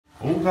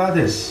O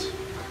Goddess,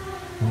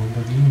 О,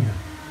 богиня,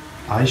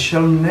 I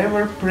shall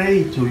never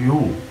pray to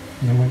you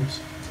я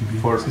молюсь тебе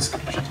for с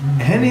исключительным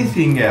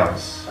anything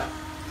else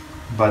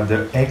but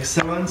the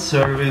excellent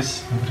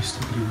service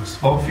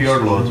of your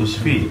lotus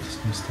feet.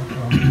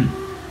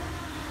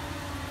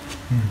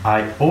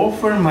 I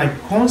offer my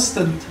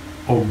constant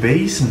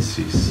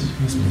obeisances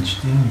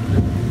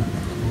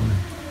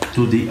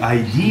to the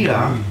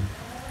idea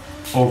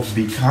of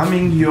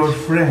becoming your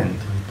friend,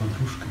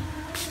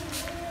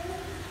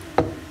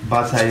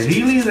 but I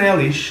really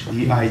relish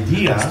the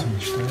idea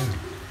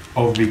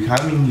of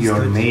becoming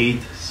your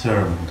maid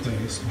servant.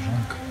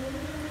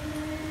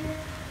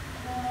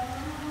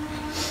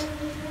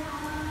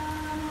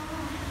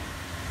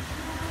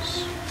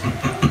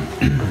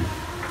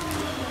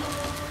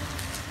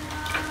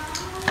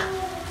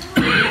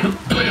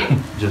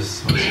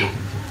 Just one second.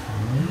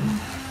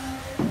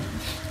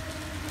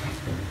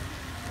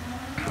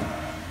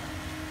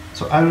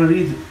 So I will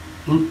read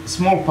a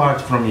small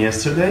part from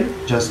yesterday,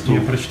 just to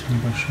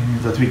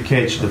that we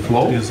catch the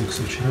flow.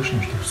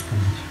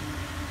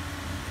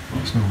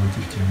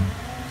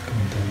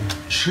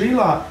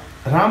 Srila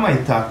Ramai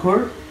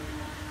Thakur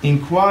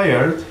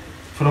inquired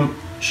from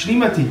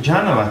Srimati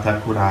Janava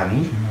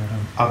Thakurani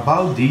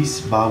about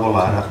this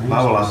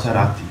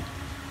Bhavalasarati.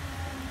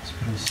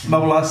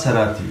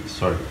 Bhavalasarati,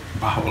 sorry.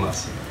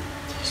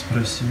 Bhavalasarati.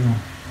 Спросил,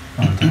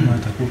 Рамай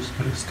Тхакур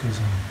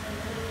сказал.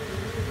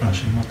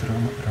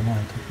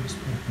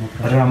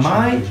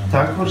 Ramai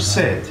Thakur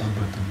said,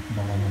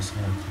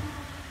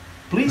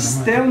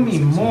 please tell me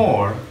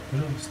more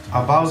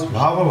about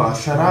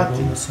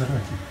Bhavalasarati.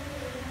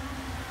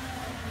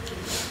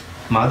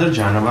 Mother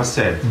Janava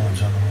said,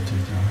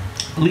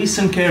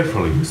 listen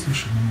carefully,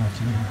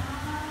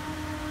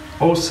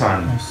 O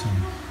son.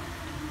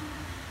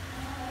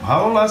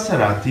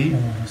 Bhavalasarati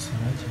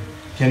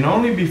can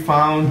only be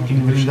found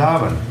in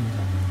Vrindavan.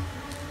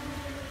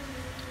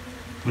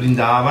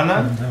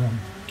 Vrindavana,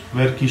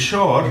 where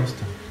Kishore,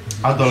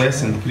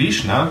 adolescent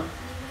Krishna,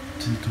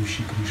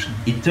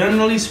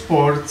 eternally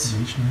sports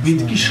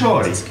with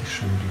Kisiori,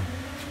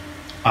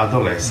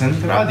 adolescent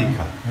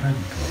Radhika,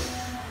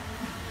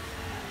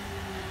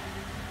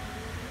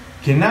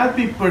 cannot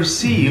be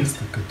perceived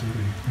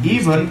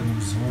even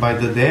by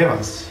the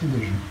devas.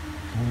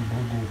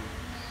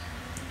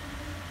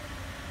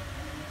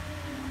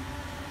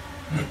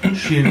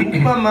 Shri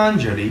Rupa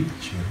Manjari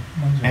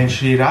and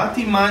Shri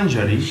Rati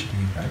Manjari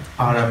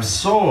are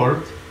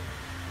absorbed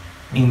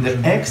in the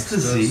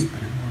ecstasy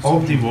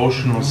of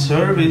devotional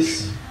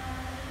service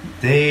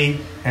day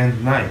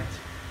and night.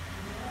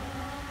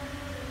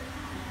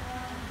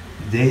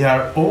 They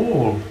are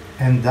all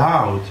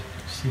endowed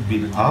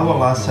with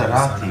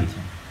Bhavalasarati,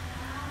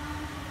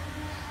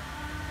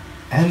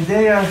 and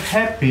they are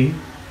happy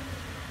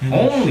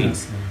only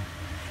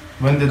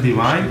when the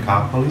divine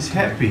couple is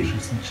happy.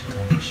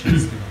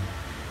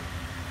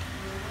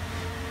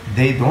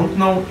 They don't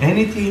know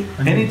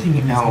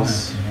anything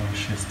else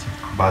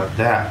but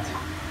that.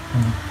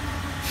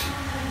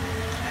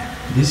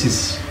 This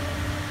is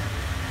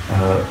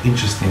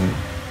interesting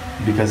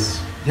because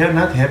they are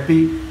not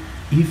happy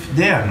if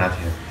they are not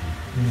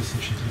happy.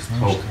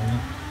 So,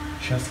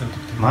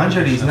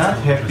 Manjari is not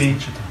happy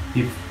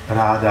if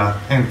Radha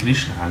and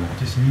Krishna are not.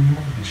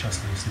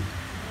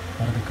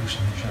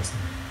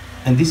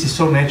 And this is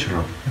so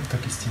natural.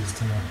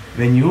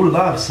 When you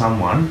love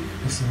someone,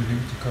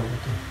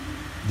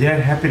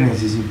 their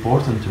happiness is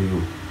important to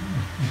you.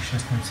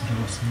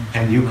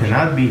 And you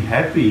cannot be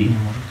happy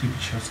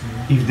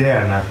if they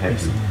are not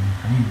happy.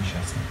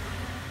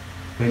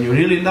 When you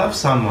really love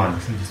someone,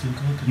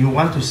 you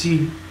want to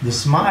see the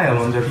smile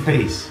on their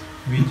face.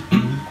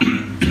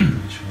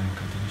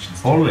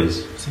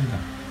 Always.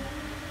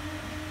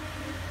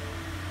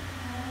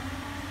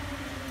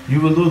 You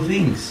will do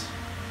things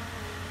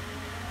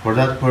for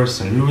that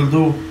person. You will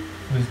do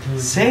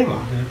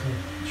seva,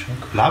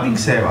 loving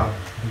seva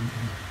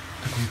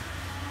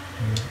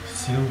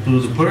to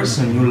the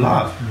person you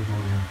love.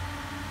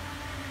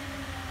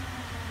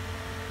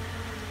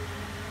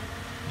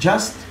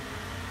 Just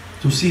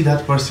to see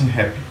that person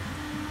happy.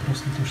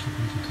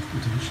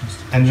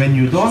 And when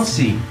you don't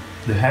see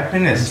the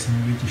happiness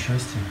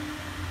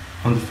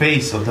on the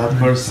face of that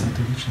person,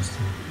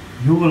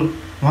 you will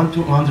want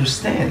to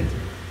understand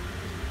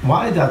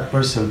why that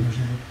person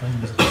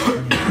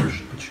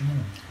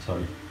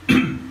sorry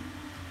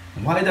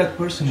why that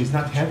person is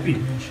not happy.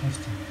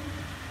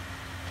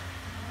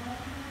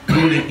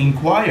 Truly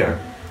inquire,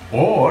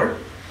 or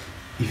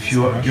if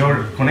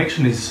your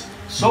connection is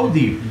so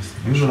deep,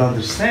 you will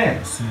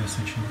understand.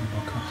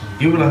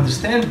 You will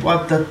understand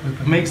what that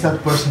makes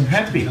that person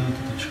happy.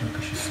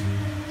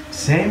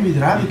 Same with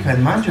Radhika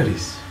and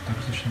Manjaris.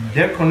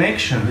 Their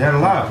connection, their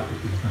love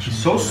is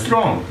so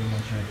strong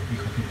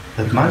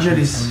that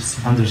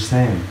Manjaris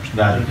understand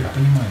Radhika.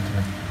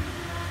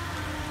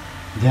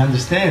 They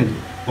understand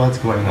what's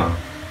going on.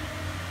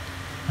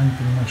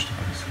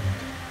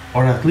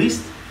 Or at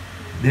least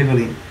they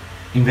will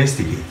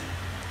investigate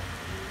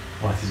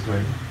what is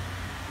going on.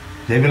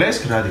 They will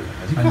ask Radhika,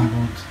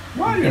 Radhika,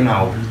 why are you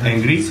now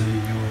angry?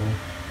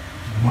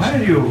 why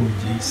are you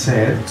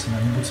sad?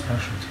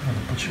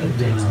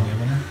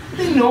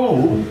 They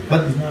know,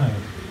 but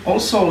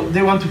also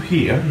they want to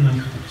hear,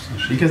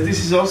 because this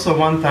is also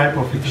one type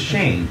of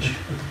exchange.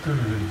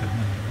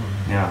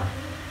 Yeah.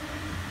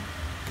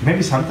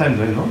 Maybe sometimes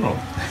they don't know.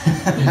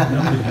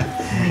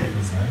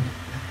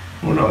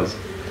 Who knows?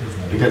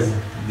 Because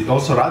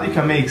also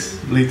Radhika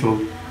makes little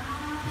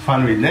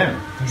fun with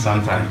them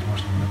sometimes.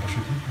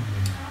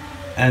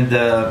 And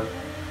then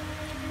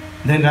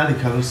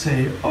Radhika will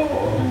say,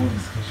 oh,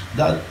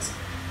 that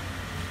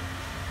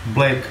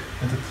black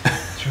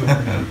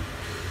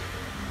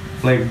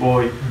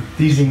boy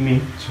teasing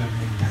me.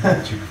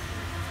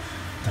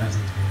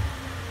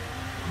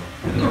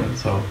 You know,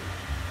 so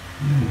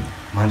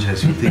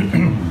Manjaris will think,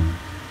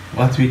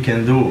 what we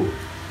can do.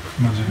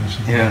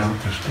 Yeah.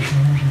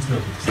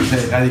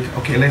 Say, Radhika,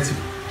 okay, let's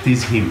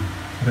tease him.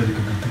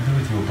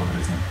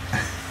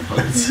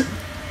 Let's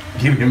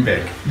give him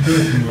back.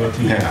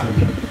 Yeah.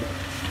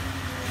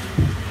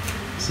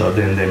 So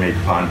then they make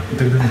fun.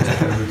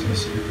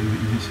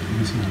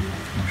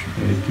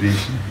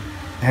 Krishna.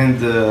 And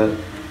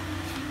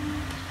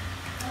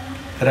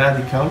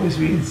Radhika always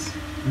wins.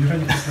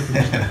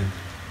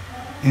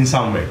 In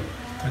some way.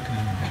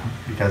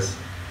 Because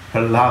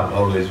her love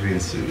always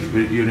wins.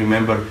 You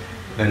remember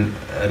when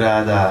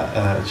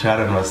Radha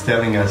Charan was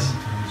telling us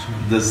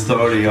the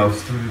story of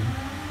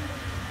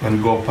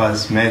when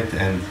Gopas met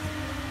and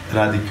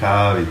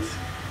Radhika with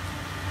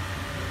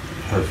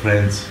her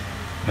friends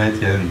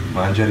Matya and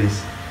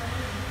Manjaris,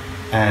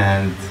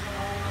 and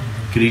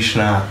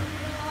Krishna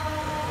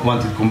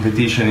wanted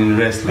competition in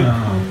wrestling.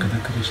 And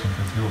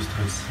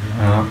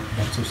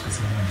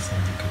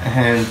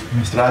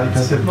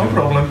Radhika said, no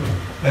problem,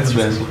 let's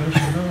wrestle.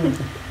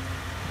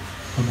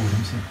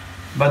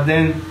 But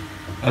then,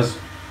 as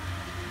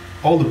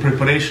all the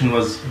preparation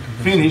was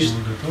finished,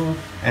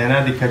 and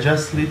Radhika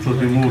just little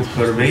removed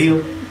her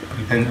veil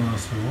and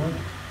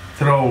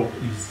throw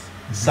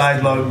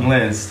sidelong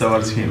glance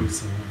towards him.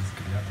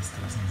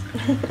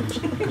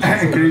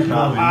 And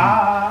Krishna,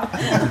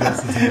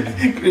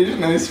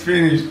 Krishna is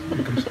finished,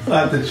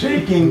 started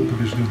shaking,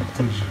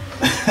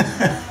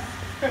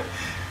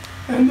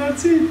 and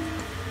that's it.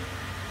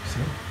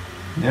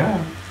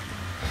 Yeah.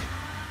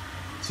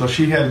 So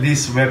she had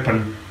this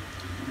weapon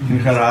in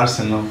her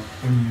arsenal.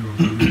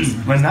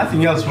 When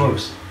nothing else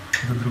works,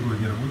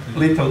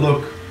 little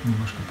look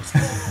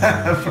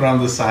from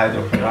the side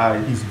of her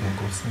eye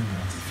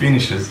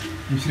finishes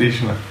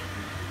Krishna.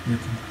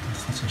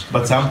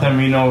 But sometimes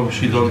we know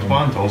she don't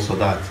want also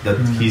that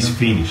he's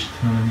finished.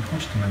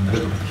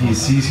 That he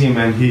sees him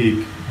and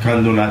he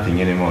can't do nothing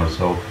anymore.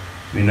 So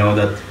we know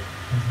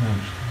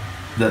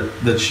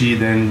that she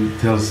then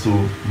tells to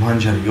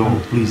Manjari, oh,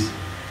 please,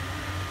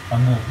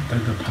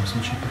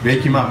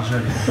 wake him up.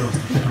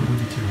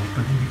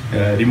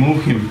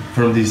 Remove him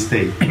from this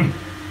state.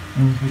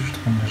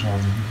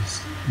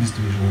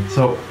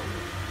 So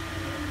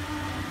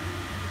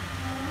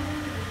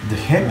the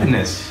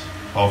happiness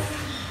of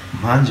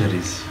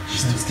Manjaris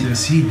is to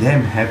see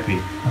them happy,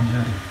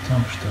 and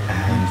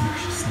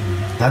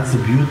that's the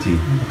beauty.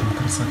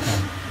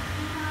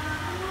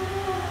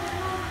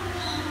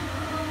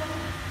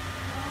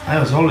 I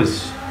was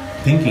always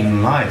thinking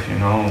in life, you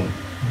know,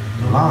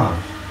 love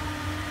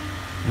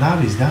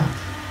is that,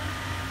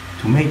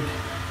 to make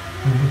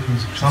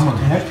someone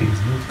happy,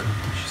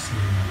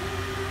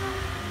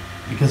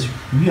 because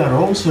we are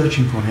all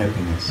searching for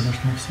happiness.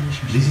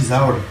 This is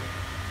our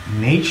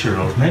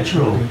natural,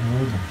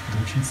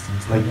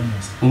 like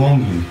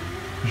longing,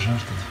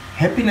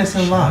 happiness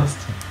and love.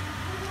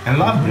 And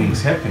love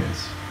brings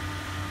happiness.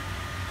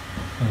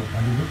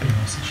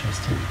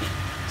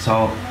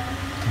 So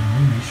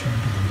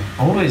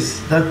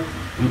always that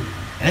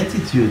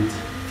attitude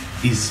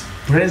is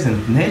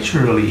present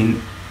naturally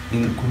in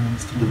the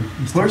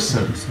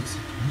person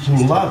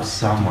who loves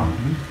someone,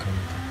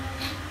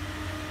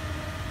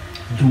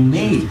 to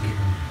make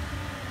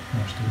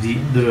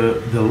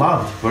the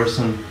loved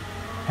person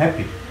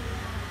happy.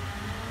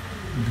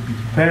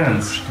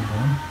 Parents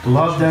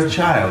love their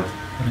child.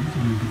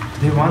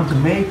 They want to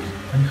make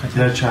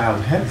their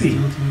child happy.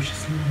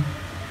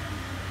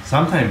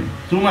 Sometimes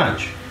too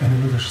much.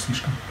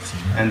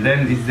 And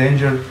then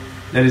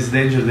there is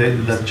danger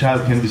that the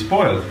child can be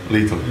spoiled a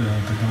little.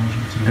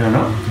 You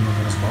know?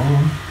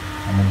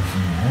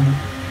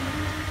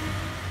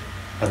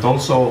 But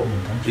also,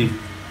 if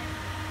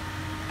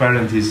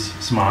parent is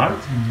smart,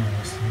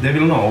 they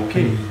will know,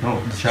 okay, no,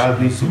 the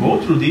child needs to go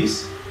through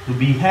this to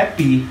be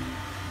happy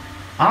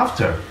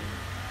after.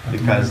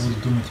 Because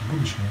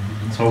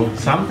so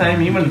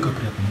sometimes even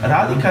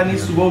Radhika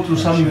needs to go through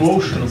some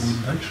emotions.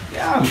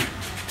 Yeah,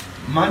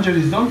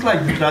 Manjaris don't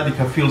like that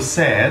Radhika feels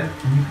sad,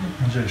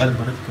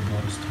 but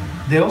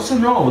they also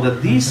know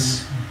that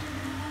this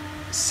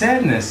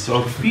sadness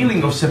or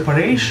feeling of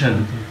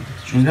separation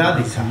in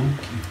Radhika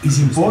is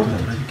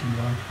important.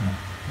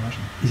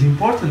 It's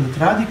important that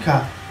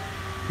Radhika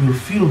will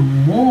feel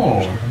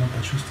more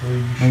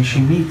when she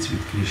meets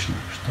with Krishna.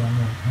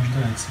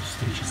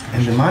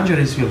 And the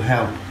Manjaris will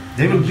help.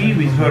 They will be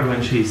with her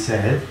when she is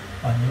sad,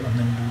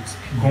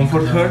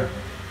 comfort her.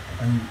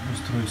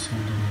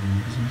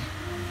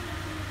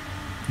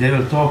 They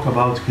will talk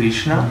about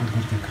Krishna.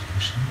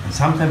 And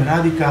sometimes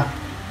Radhika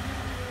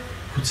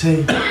could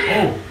say,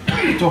 "Oh, why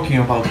are you talking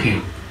about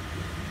him?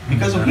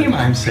 Because of him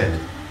I'm sad."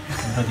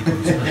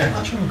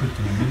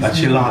 But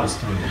she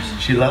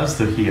loves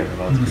to hear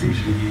about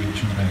Krishna.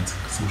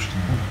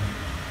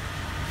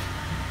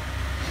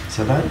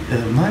 So that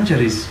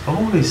Manjaris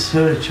always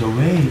search a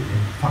way,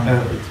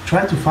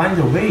 try to find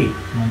a way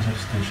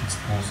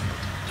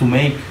to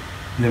make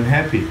them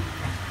happy.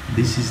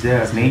 This is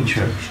their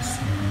nature.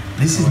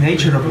 This is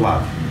nature of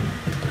love.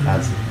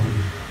 That's it.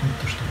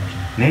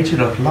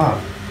 Nature of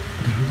love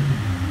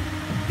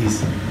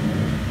is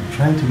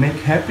trying to make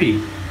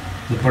happy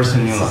the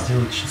person you love.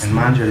 And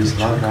Manjaris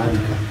love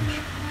Radhika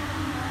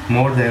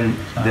more than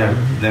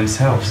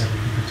themselves.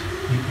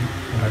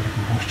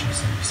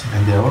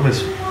 And they're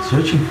always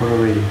searching for a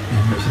way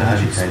that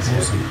Radhika is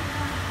happy.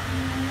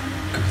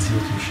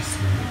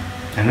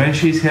 And when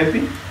she is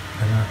happy,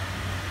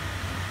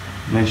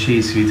 when she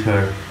is with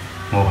her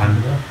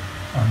Mohan,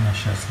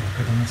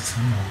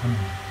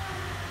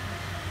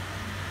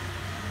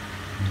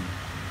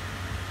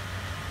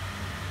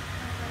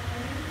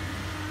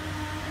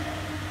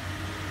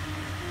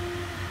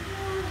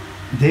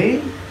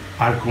 they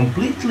are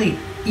completely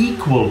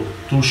equal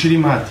to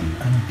Srimati.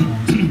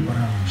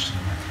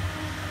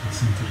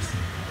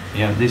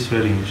 Yeah, this is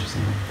very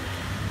interesting.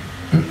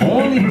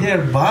 Only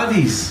their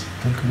bodies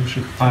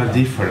are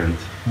different.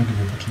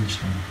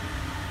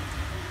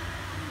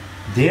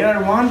 They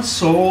are one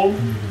soul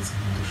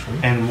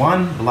and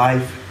one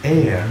life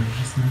air.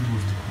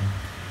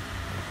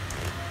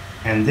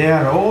 And they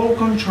are all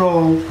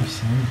controlled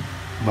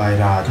by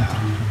Radha.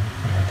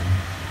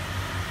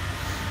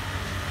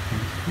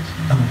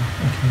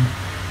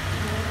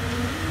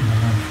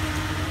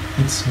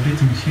 It's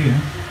written here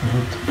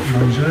that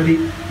Manjari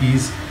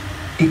is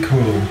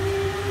equal,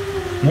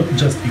 not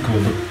just equal,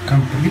 but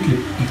completely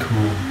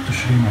equal to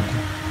Srimati.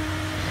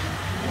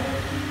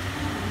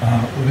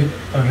 We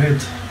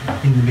read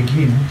in the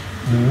beginning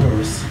the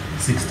verse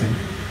 16,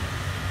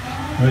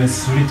 where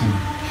it's written,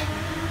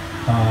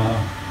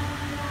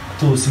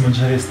 Tulsi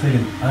Manjari is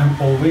telling, I'm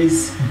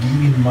always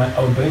giving my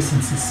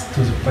obeisances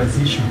to the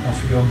position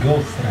of your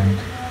girlfriend,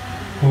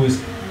 who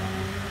is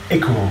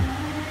equal.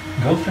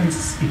 Girlfriend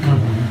is equal.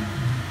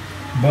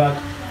 But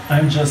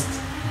I'm just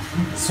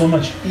so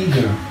much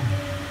eager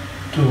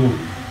to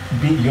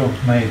be your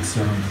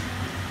maidservant.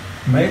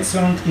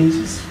 Maidservant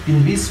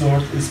in this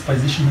word is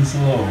position is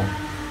low.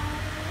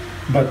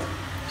 But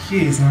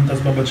here is not as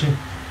Babaji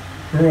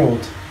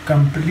wrote,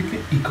 completely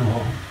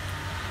equal.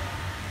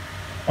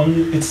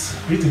 Only it's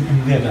written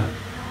in Veda.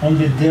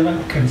 Only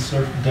Deva can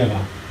serve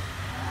Deva.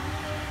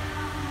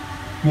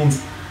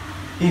 Means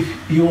if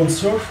you want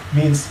serve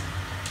means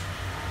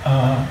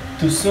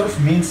to serve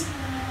means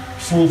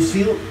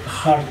fulfill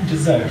heart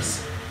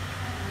desires.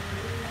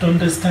 To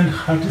understand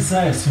heart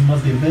desires, you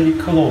must be very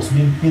close.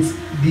 Means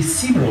be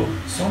similar,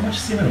 so much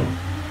similar.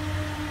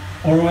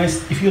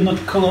 Otherwise, if you're not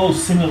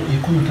close, similar,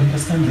 you couldn't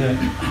understand the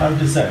heart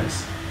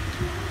desires.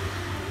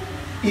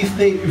 If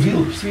they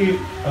will feel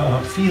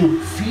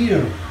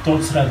fear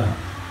towards Radha,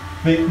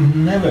 they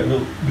never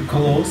will be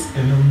close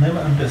and will never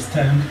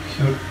understand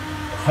her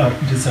heart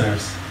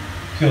desires,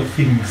 her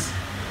feelings.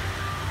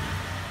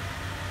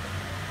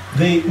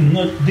 They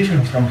not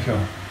different from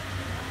her.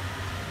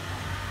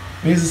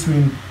 This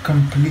means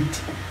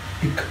completely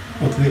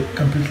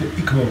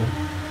equal.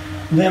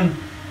 Then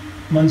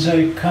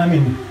Manjari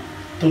coming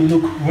to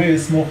look where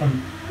is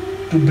Mohan,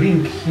 to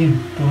bring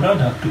him to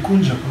Radha, to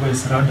Kunja, where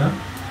is Radha.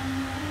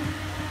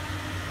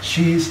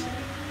 She is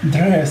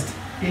dressed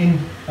in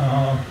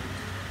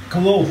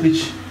clothes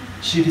which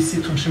she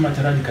received from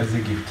Srimati Radhika as a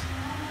gift.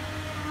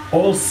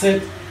 All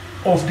set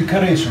of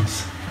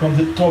decorations from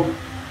the top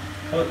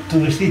to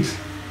the feet,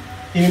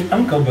 even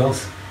ankle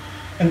bells.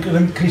 And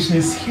when Krishna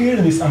is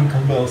hearing these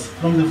ankle bells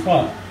from the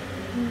far,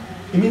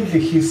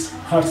 immediately his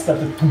heart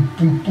started pum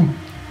pum pum.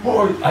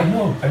 Oh, I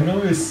know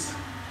this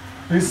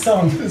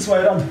sound. That's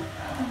why Radha.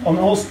 And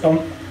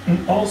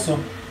also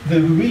the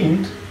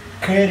wind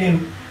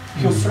carrying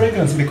her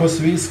fragrance, because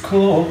this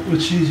cloth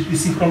which she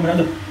received from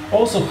Radha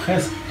also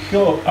has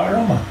her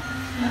aroma,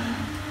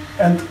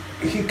 and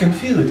he can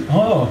feel it.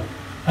 Oh,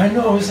 I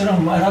know this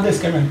aroma. Radha is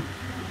coming.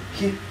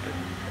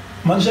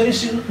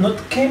 Manjari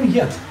not came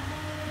yet,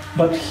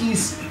 but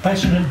his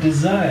passionate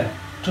desire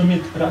to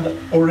meet Radha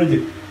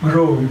already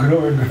growing.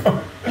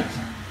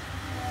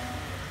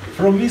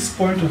 From this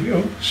point of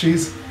view, she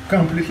is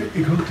completely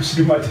equal to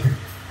Srimati.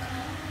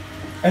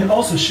 And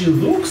also she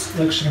looks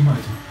like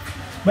Srimati.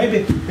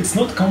 Maybe it's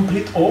not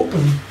complete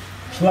open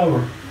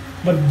flower,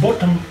 but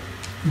bottom,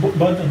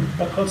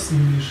 but what's in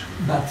English?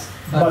 Buds.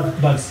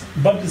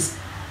 Buds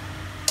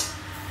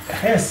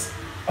has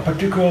a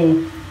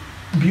particular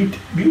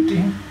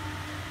beauty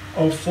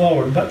of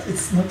flower, but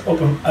it's not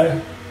open.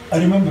 I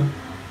remember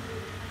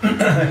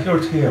I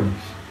heard here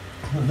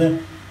the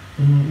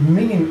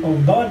meaning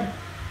of bud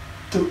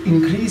to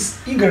increase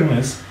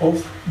eagerness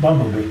of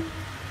bumblebee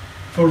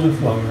for the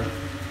flower.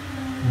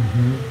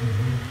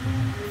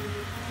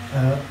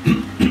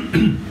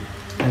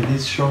 And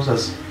this shows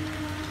us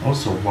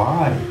also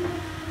why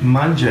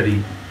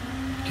Manjari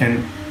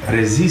can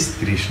resist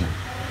Krishna.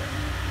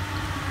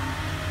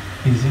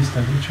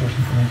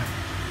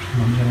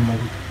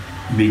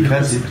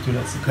 Because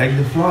it's like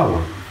the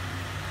flower.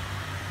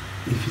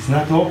 If it's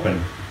not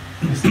open,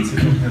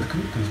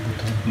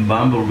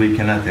 bumblebee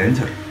cannot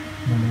enter.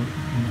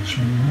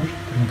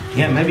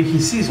 Yeah, maybe he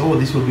sees, oh,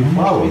 this will be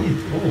flower.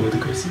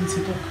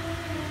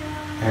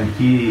 And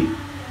he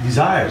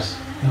desires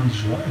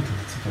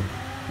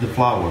the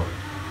flower,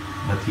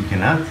 but he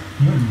cannot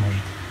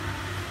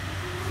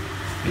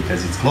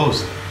because it's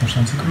closed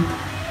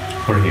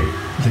for him.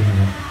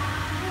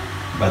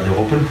 But the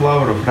open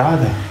flower of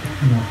Radha,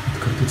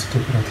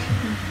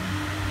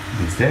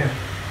 it's there.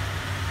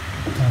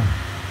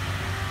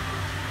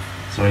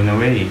 So in a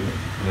way,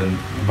 when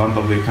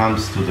bumblebee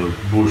comes to the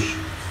bush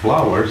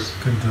flowers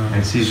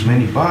and sees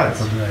many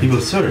buds, he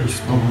will search. This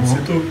one is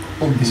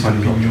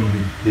open.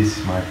 This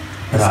is my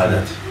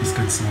Radha.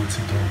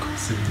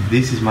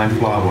 This is my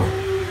flower.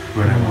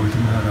 Where I want.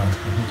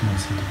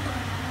 So,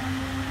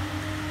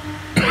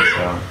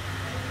 yeah.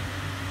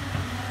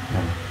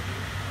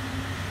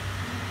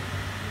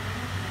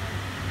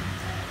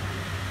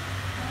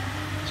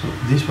 So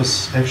this was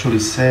actually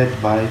said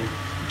by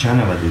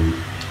Janavadevi.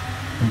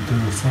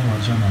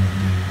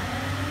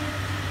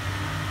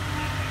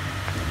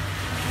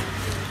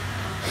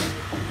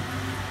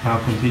 Now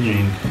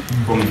continuing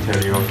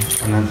commentary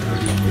of another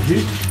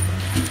Janavadevi.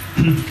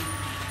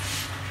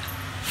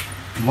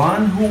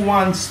 One who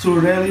wants to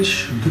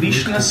relish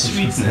Krishna's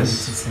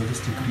sweetness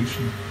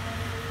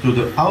to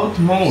the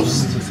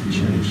utmost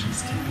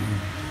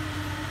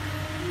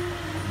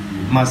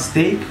must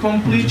take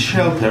complete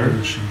shelter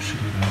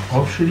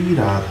of Shri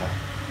Radha.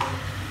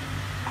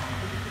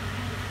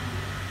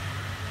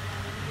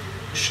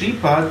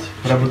 Shripad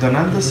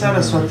Prabhudananda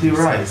Saraswati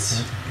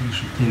writes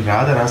in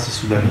Radha Rasa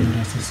Sudani,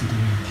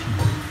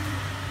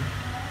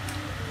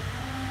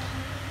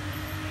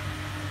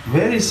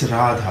 where is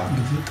Radha,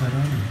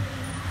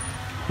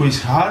 who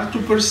is hard to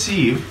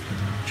perceive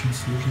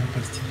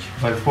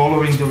by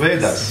following the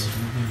Vedas?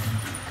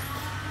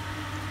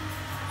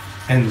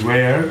 And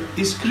where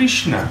is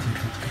Krishna,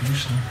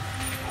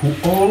 who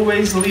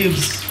always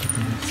lives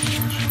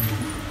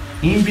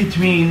in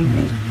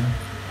between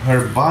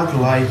her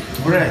bud-like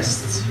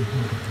breasts?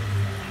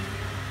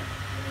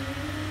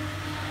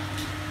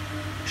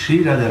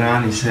 Sri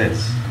Radharani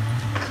says,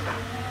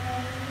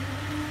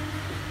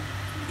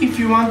 if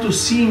you want to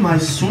see my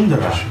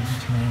Sundara,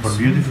 or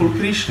beautiful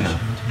Krishna,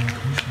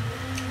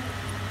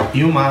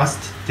 you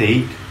must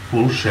take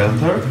full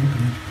shelter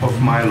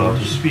of my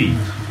lotus feet.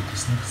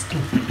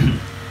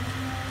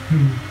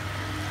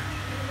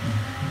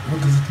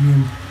 What does it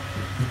mean?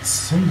 That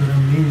Sundara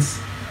means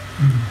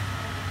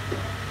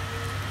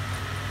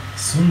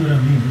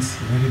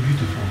very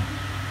beautiful.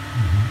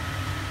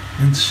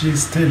 And she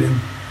is telling,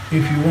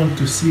 if you want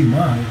to see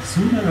my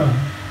Sundara,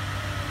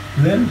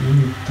 then you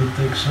need to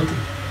take shelter,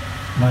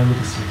 my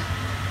lotus feet.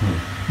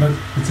 But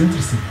it's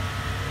interesting.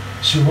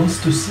 She wants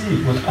to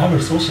see what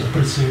others also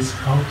appreciate,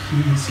 how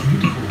he is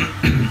beautiful.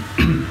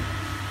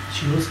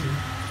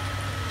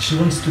 She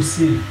wants to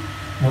see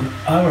what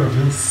others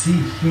will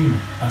see him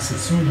as a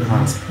Sundara.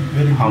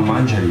 Very beautiful. How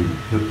Manjari,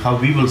 how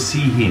we will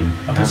see him.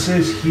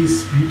 Appreciates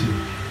his beauty.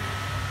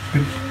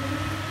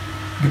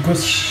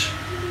 Because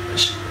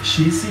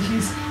she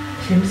sees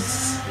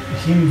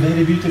him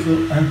very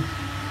beautiful, and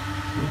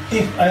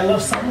if I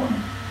love someone,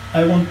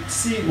 I want to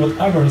see what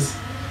others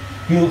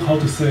will, how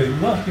to say,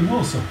 love him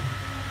also.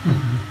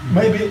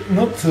 Maybe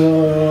not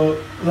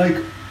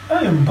like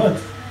I am, but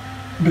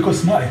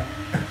because mine.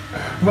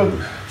 But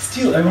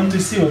still, I want to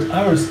see what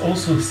others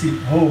also see.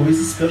 Oh, is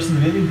this person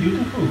very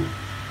beautiful?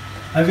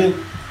 I will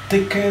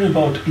take care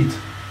about it.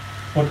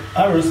 What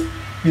others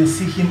will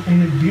see him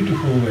in a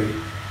beautiful way,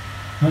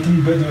 not in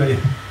a bad way.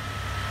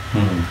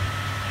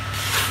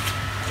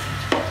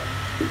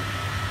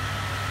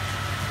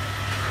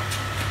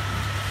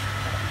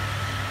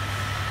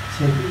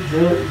 So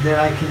there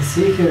I can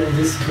see here in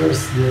this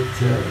verse that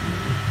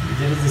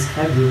there is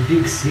described a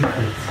big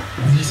secret.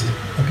 Здесь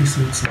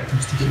описывается в этом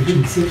стихе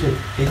big secret.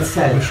 It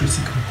said, большой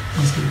секрет.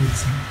 Здесь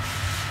говорится.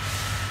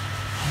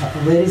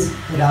 Where is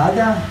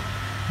Radha?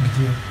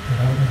 Где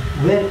Рада?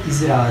 Where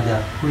is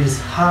Radha, who is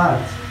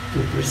hard to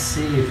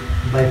perceive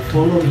by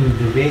following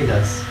the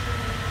Vedas?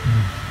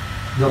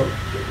 Though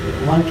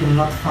one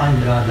cannot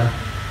find Radha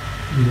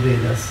in the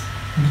Vedas.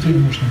 Никто не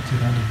может найти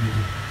Раду в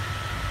Ведах.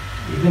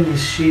 Even if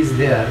she is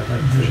there, but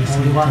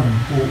only one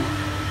who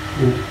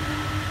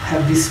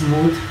have this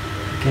mood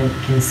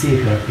can see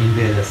her in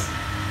Vedas.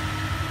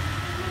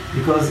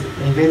 Because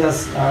in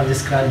Vedas are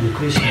described the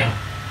Krishna.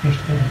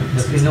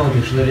 But we know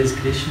that there is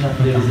Krishna,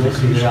 there is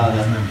also the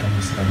Radha.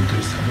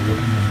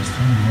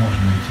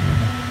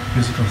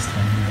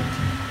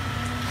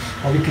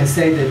 Or we can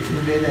say that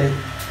in Veda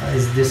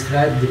is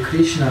described the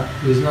Krishna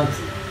who is not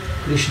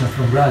Krishna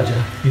from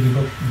Raja.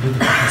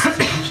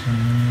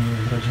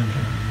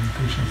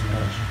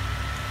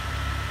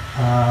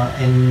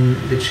 and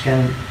which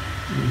can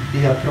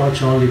be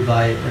approached only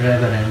by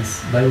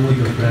reverence, by mood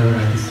of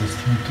reverence.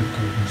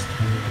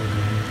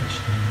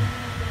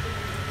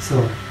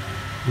 So,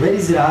 where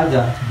is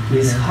Radha, who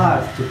is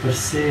hard to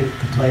perceive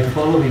by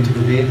following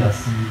the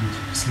Vedas?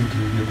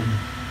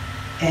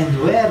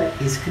 And where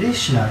is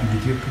Krishna,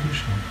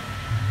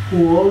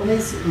 who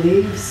always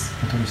lives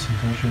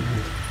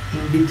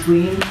in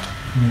between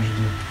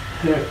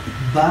her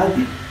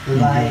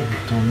bud-like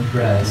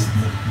breast?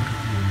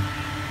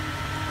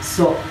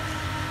 So,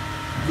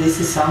 this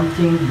is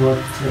something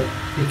what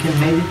we can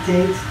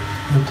meditate,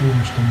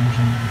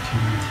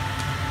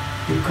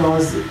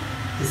 because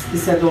he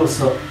said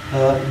also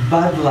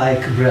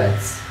bud-like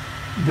breasts.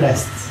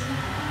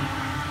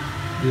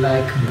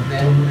 Like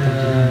then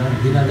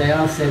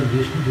Dinadayal said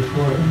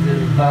before, the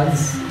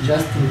buds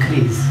just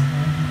increase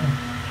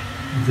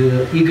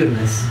the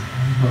eagerness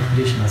of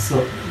Krishna.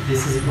 So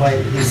this is why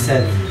he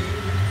said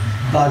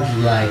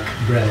bud-like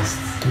breasts.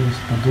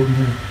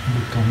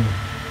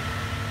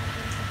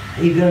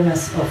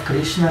 Eagerness of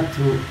Krishna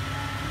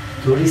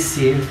to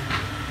receive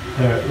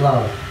her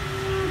love.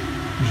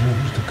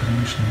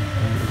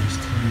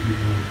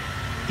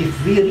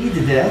 If we read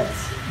that,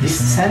 this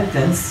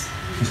sentence,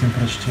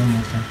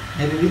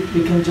 maybe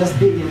we can just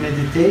be in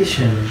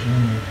meditation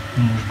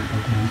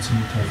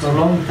for a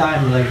long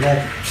time like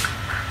that,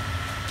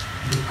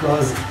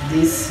 because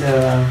this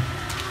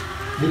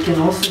we can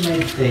also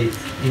meditate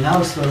in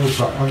our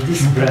Swarupa on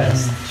this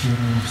breast,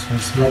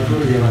 like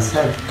Gurudeva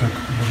said,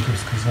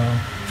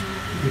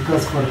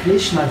 because for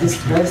Krishna these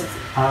breasts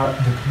are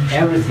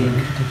everything,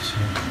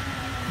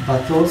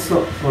 but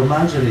also for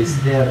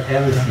Manjalis they are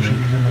everything.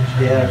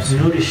 They are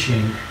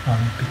nourishing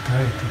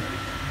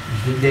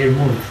their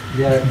mood,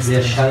 they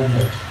are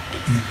shelter.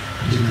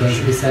 Because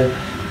we said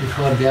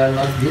before, they are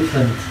not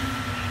different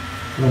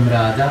from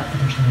Radha,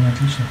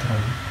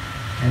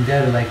 and they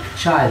are like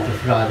child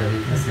of Radha,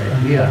 we can say.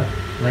 We are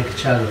like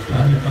child of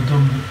Radha.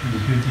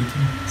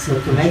 So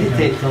to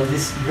meditate on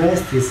this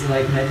breast is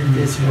like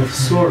meditation of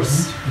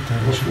source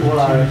of all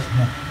our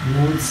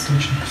moods,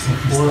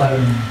 of all our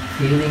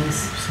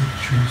feelings,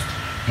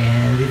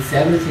 and it's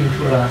everything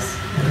for us.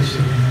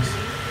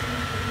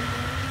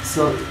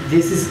 So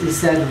this is, he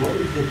said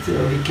that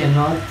we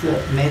cannot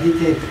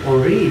meditate or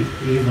read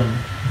even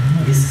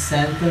this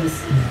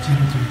sentence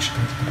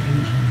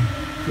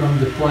from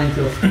the point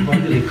of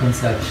bodily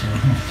conception.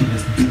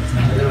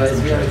 Otherwise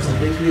we are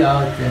completely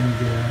out, and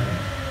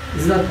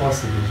it's not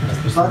possible.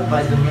 But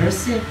by the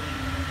mercy,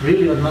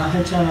 really of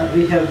Mahajana,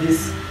 we have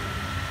this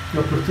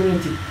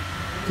opportunity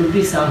to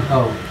be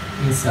somehow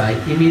inside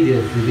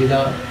immediately,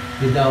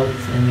 without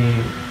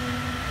any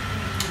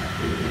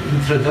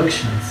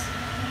introductions.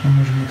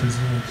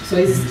 So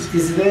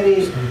it's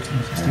very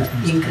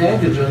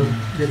incredible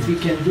that we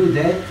can do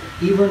that,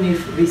 even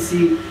if we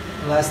see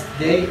last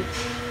day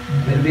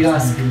when we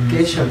asked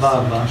Kesha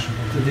Baba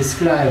to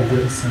describe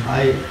the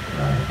sidelong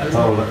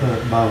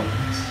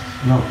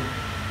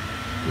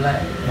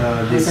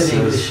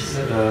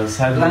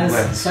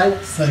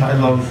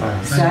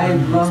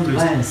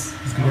glance.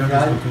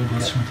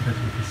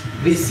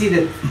 We see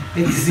that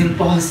it is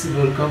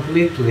impossible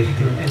completely,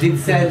 and it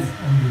said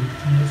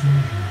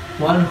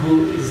one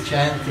who is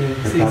chanting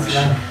six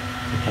lines.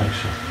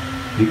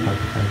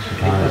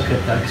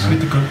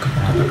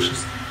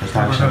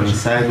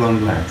 Sidelong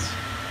glance.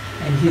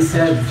 And he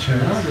said,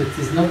 no, that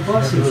is not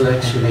possible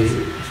actually,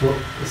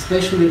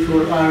 especially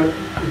for our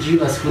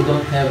jivas who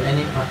don't have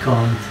any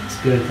account,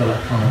 spiritual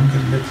account.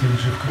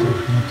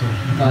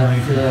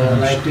 But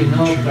like we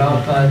know,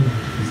 Prabhupada,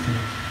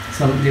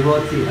 some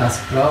devotee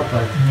asked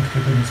Prabhupada,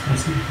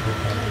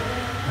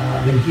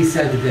 when he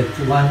said that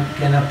one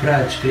can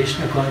approach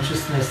Krishna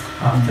consciousness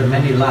after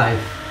many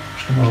lives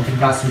of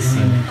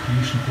practicing.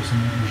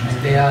 And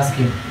they asked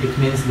him, it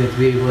means that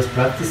we was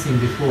practicing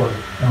before.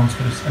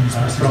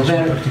 From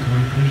where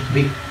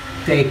we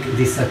take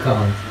this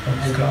account.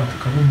 And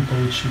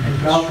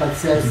Prabhupada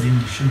says,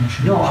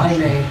 no,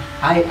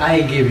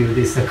 I give you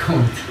this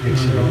account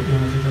actually.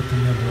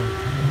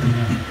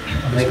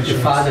 Like the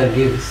father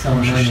gives some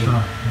money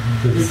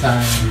to the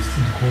son,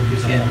 he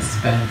can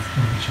spend.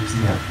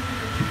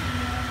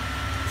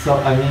 So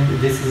I mean,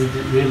 this is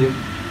really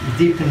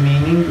deep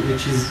meaning,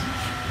 which is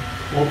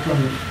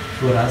open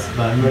for us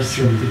by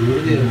mercy of the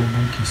Gurudeva,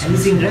 and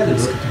it's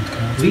incredible.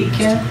 We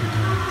can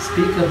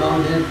speak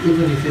about that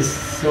even if it's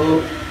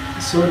so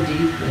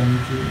deep, and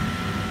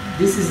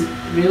this is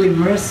really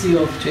mercy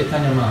of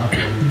Chaitanya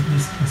Mahaprabhu.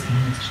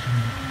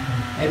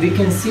 And we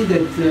can see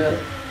that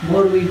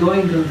more we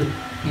going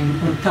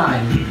on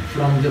time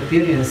from the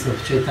appearance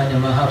of Chaitanya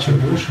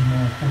Mahaprabhu,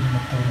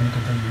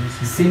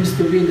 seems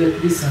to be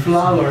that this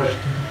flower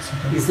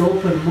is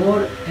open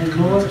more and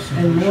more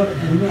and more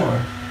and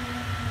more.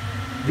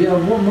 We are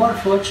more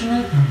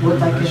fortunate, what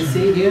I can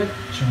say here,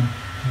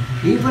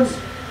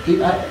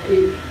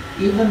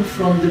 even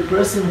from the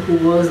person who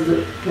was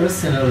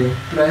personally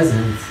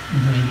present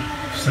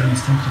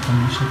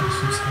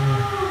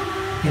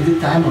in the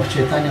time of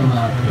Chaitanya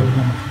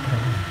Mahaprabhu.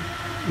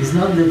 It's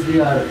not that we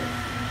are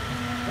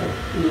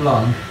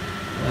long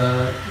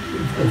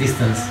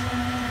distance.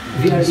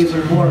 We are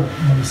even more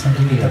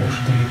near.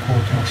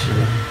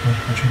 Actually.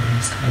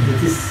 And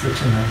it is such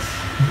a nice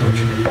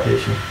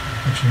meditation.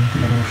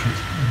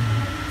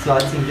 So I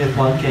think that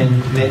one can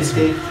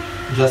meditate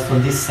just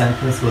on this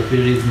sentence, what we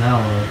read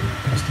now,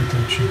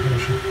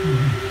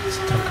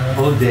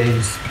 all day,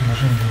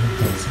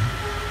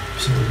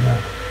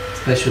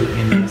 especially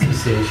in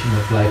association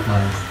of like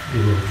minds.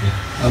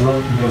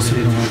 Alone,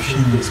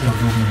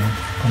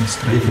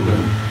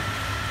 difficult.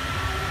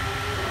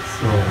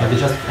 So I will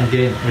just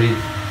again read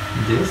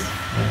this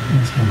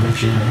and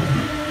continue.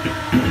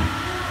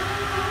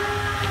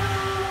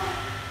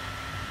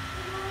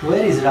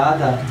 Where is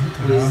Radha,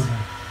 who is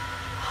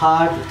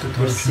hard to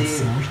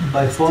perceive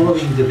by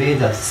following the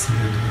Vedas?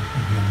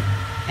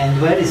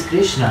 And where is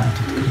Krishna,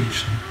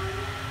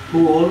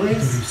 who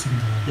always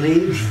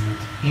lives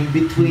in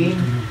between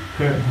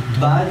her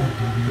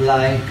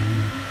bud-like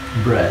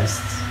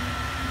breasts?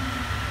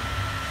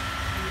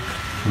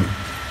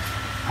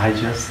 I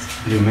just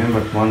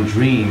remembered one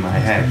dream I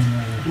had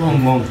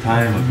long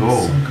time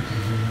ago.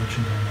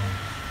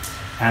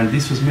 And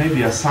this was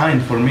maybe a sign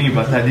for me,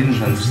 but I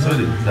didn't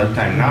understood it at that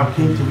time. Now it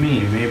came to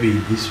me,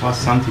 maybe this was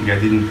something I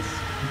didn't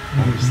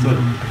understood.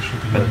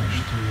 But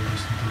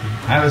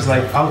I was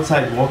like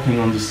outside walking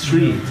on the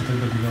street,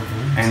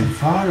 and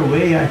far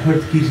away I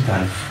heard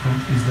kirtan.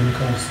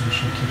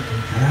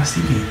 And I was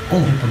thinking,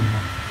 oh,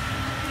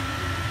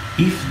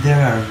 if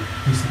there are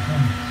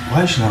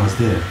Vaishnavas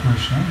there,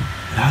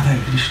 Radha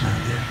and Krishna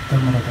are there.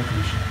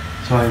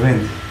 So I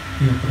went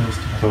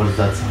towards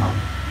that sound.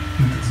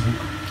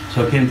 So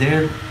I came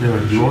there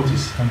were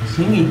devotees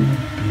singing.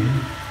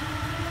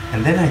 And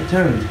then I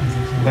turned,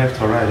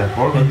 left or right, I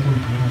forgot.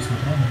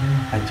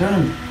 I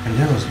turned and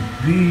there was a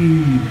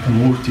big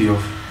murti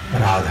of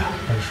Radha.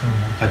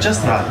 But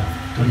just Radha.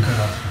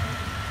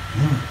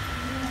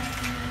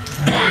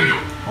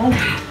 Oh.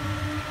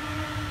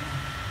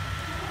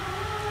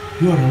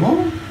 You are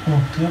alone?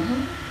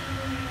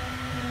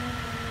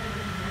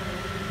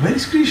 Where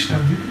is Krishna?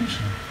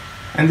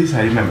 And this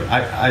I remember.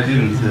 I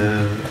didn't,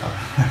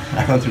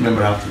 I don't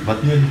remember after,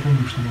 but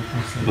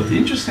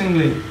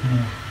interestingly,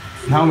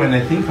 now when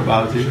I think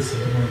about it,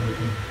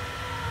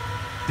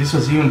 this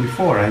was even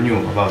before I knew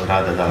about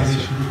Radha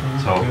Dasya.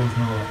 So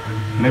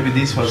maybe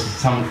this was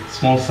some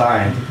small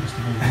sign.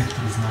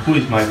 Who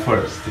is my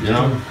first, you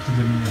know?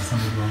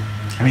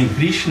 I mean,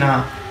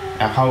 Krishna,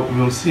 how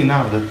we'll see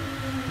now that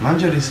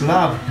Manjaris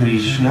love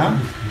Krishna,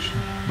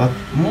 but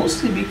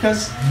mostly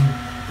because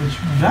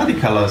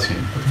Radhika loves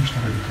him.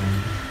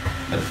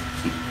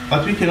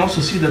 But we can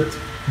also see that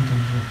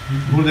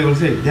Gurudev will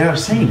say, they are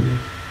same.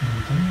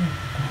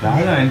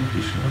 Radha and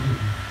Krishna.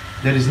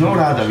 There is no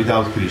Radha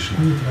without Krishna.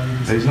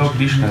 There is no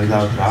Krishna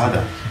without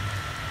Radha.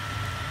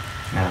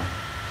 Yeah.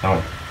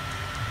 So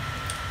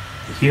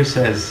here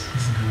says,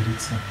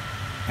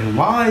 and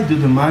why do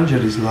the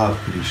Manjaris love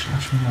Krishna?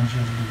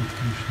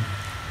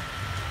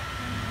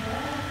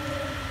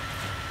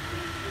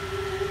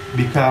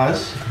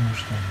 Because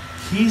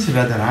he is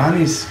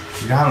Radharani's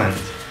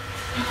gallant.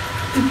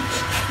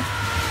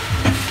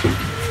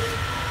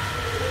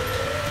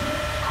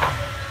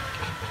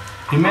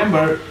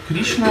 Remember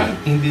Krishna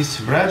in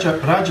this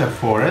Raja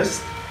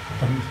forest.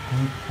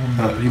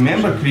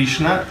 Remember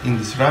Krishna in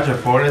this Raja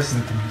forest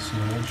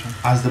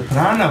as the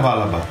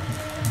Pranavalabha.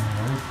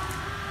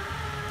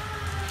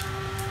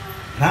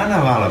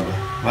 Pranavalabha.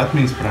 What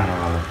means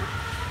Pranavalabha?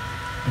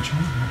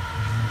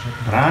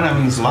 Prana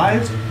means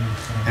life,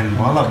 and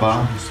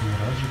Valabha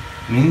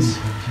means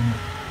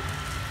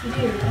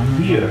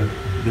dear,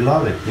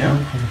 beloved. Yeah?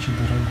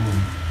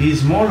 He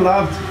is more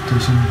loved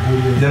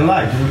than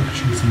life.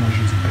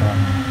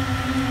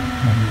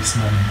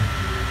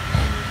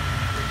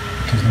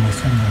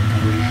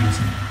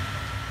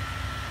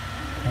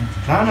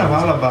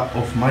 Pranavalabha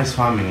of my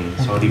Swamini.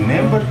 So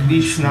remember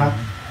Krishna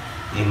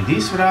in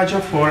this Raja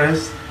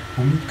forest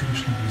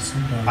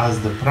as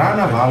the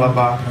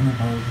Pranavalabha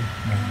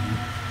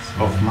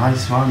of my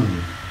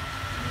Swamini.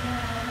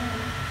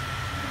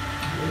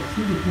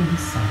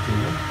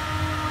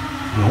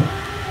 No.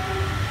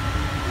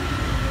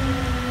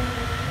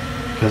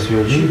 Because we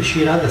are reading.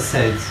 She rather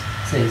says.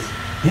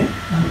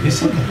 Yeah, you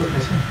said that.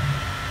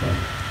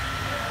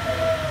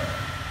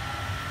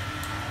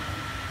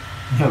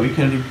 Yeah, we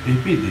can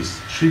repeat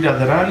this. Sri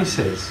Radharani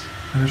says,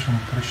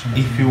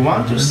 if you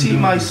want to see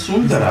my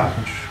Sundara,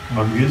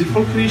 or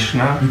beautiful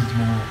Krishna,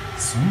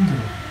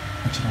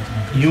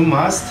 you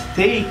must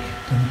take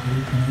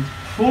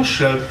full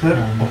shelter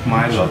of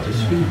my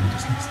lotus feet.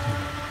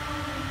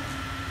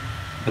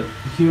 But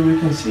here we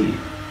can see,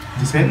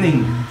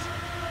 depending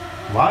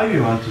why we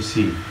want to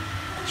see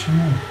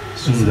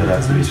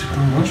Sundara Krishna.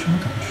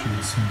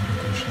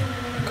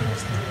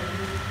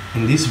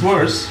 In this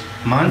verse,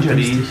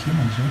 Manjari,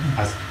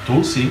 as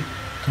Tulsi,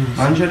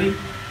 Manjari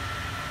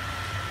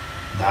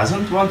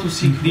doesn't want to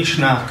see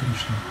Krishna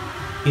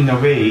in a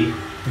way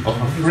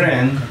of a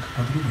friend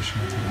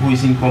who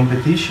is in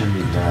competition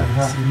with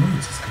Radha.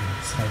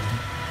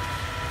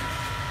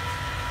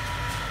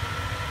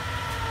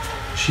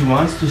 She she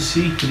wants to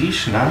see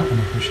Krishna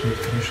Она хочет видеть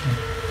Кришну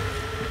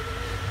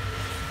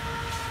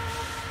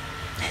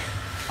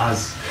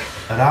as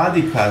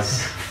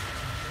Radhika's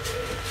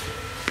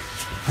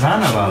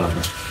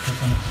Pranavallabha. как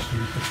она хочет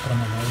видеть как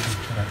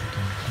Пранавалабху Радхики,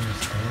 то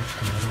есть того,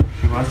 что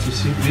She wants to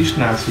see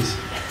Krishna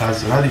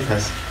as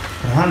Radhika's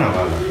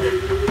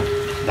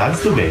Pranavallabha.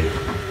 That's the way.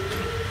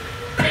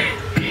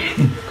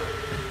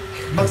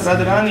 But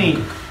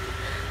Radharani,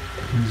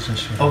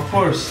 of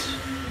course,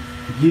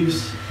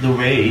 gives the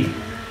way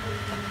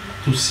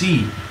to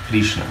see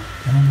Krishna.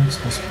 Она дает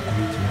способ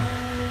увидеть его.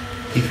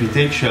 If we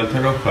take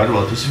shelter of her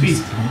lotus feet.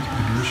 Страните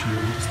прибежище его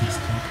лотосных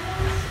стоп.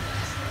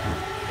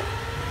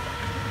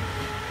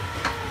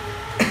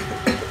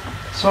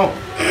 So,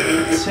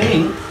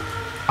 saying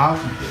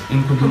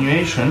in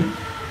continuation,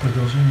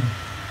 Продолжение.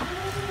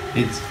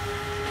 it's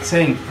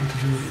saying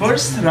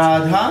first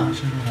Radha,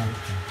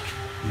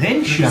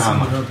 then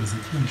Shyama. Рада,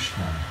 затем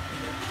Шьяма.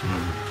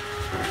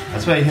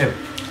 That's why you have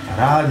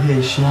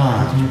Radhe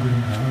Shyam, Поэтому мы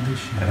говорим Рада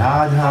Шьяма.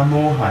 Radha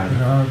Mohan,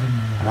 Рада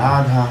Мохан.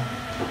 Radha.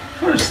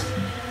 First,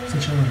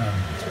 Сначала Рада.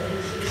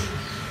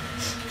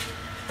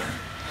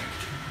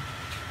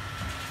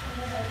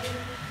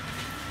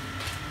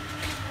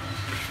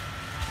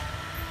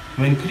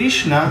 when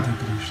Krishna Это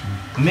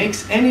Кришна.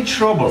 makes any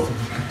trouble, Чтобы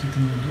какие-то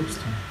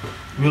неудобства.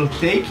 we'll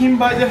take him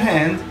by the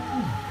hand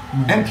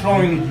and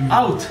throw him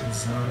out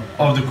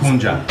of the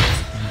kunja.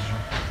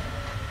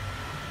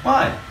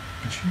 Why?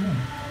 Почему?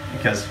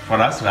 Because for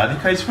us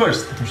Radhika is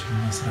first. Потому что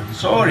у нас Радика.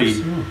 Sorry.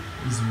 Всё.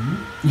 Извини,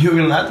 You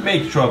will not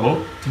make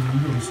trouble. ты не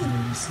будешь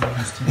создавать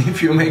сложности.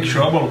 If you make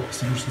trouble,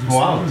 Если будешь создавать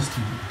go out. сложности,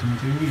 то мы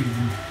тебя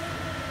выведем.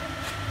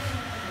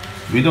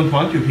 We don't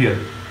want you here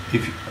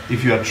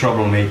if you are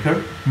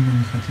troublemaker. Мы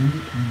не хотим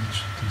видеть,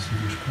 что ты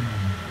сидишь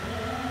по-моему.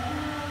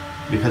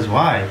 Because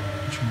why?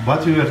 Почему?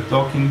 What we were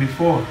talking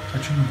before. О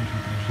чем мы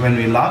говорили прежде? When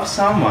we love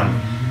someone,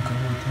 Мы любим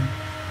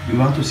кого-то. we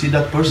want to see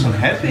that person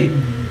happy.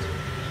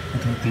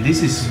 Это And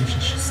this is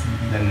конечно счастливый.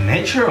 the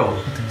natural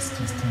Это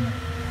естественно.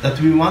 that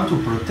we want to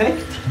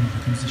protect Что мы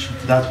хотим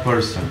защитить that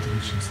person эту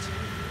личность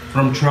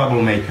from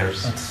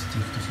troublemakers от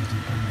тех, кто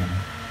создает проблемы,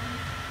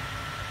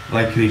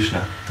 like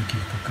Krishna. таких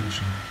как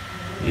Кришна.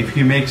 If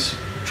he makes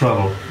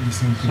trouble,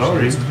 Если он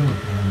Sorry. создавал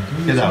проблемы,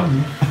 то Get out.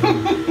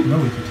 извини, на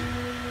выход.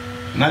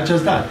 Not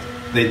just that,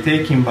 they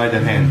take him by the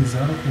Они hand за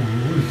руку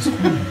выводят из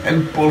кухни,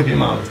 and pull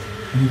him out.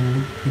 они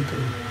его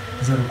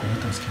за руку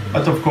вытаскивают.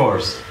 But of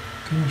course,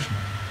 Конечно.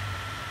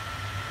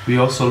 we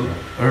also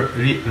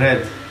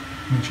read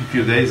Мы a чуть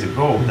few days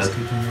ago that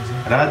несколько дней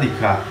назад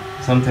Radhika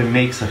sometimes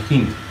makes a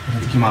hint to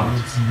Радика him out.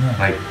 говорит знак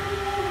Like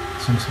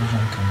своим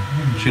служанкам.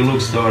 she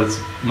looks towards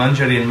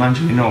Manjari and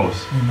Manjari knows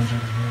И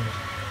Манджари знает,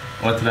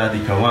 what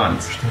Radhika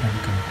wants. что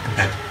Радика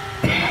хочет.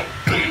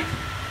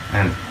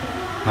 And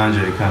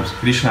Manjari comes,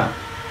 Krishna,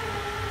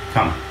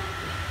 come.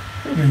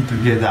 И они так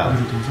Get out.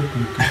 берут его за руку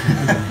и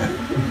говорят,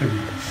 выходи.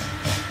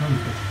 На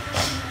выход.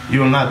 You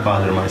will not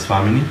bother my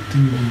Swamini. Ты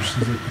не будешь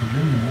создать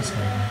проблемы, но с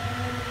вами.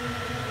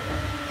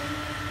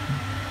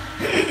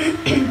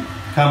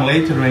 Come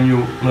later when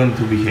you learn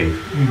to behave.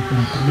 И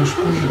придешь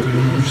позже, когда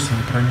научишься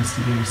правильно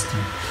себя вести.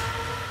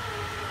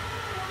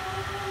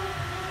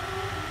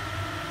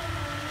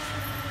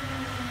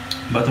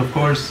 But of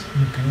course,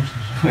 Ну, конечно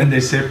же, when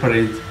they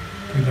separate,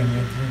 когда они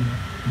отдельно,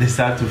 they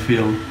start to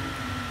feel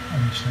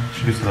они начинают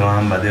чувствовать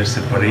Vipralamba, their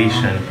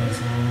separation.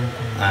 разлуку.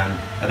 And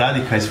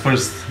Radhika is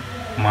first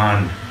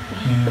man,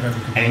 И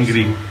Радика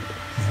angry,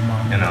 в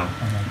маму, you know.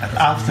 она And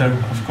after,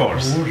 of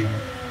course. позже.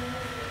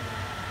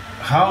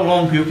 How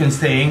long you can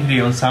stay angry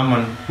on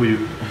someone who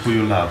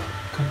you love?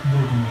 Как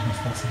долго можно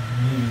остаться в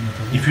гневе на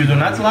того, If you do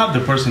not love the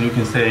person, you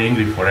can stay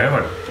angry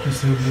forever.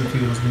 Если вы будете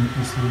разгонять,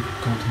 если вы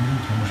кого-то не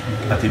любите, вы можете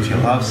быть But if you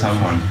love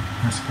someone,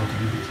 если кого-то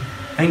любите,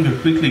 anger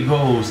quickly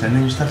goes, and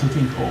then you start to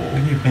think,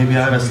 oh, maybe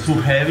I was too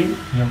heavy.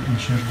 я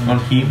начинаешь On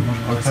думать, him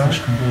может or быть, her.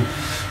 слишком был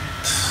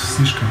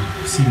слишком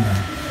сильно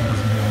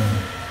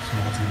разгневанный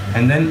своего взгляда.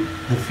 And then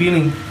the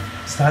feeling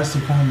starts to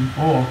come,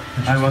 oh,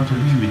 I want to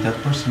be with that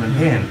person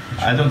again.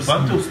 I don't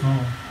want to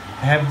Снова.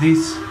 have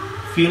this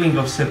feeling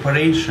of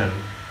separation.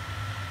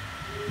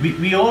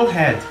 We all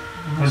had,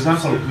 for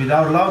example, with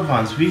our loved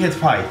ones, we had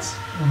fights.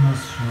 У нас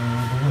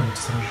бывают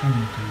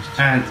сражения, то есть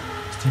And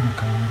с теми,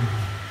 кого мы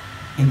любим.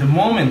 in the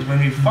moment when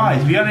we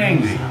fight, we are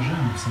angry. Мы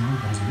сражаемся, мы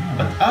разгневаем.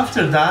 But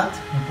after that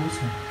Но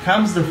после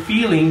comes the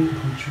feeling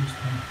приходит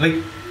чувство.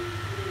 like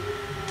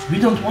we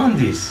don't want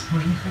this.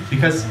 Мы же не хотим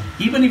Because этого.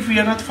 even if we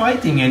are not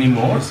fighting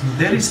anymore, Если мы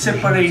there is хотим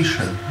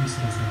separation. сражаться, есть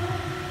разлука,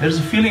 There's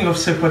a feeling of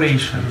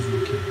separation.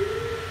 разлуки.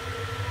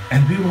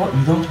 And we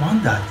don't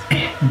want that. Мы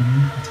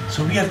не хотим.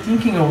 So we are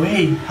thinking a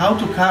way how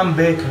to come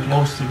back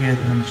close Я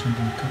together. начну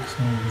думать, как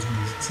снова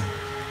возблизиться.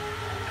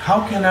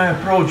 How can I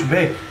approach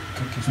back?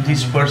 Как я To this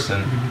снова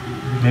person,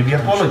 буду maybe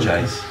прощать.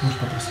 apologize. Может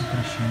попросить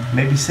прощения.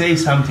 Maybe say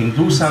something,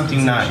 do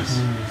something nice,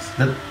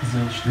 that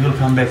Сделать we will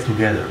come back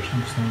together,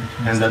 чтобы снова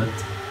быть and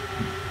вместе.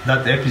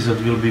 that episode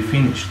will be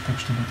finished. Так,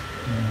 чтобы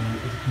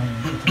этот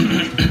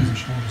момент, что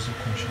произошло, уже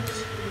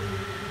закончилось.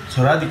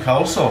 So Radhika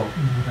also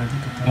И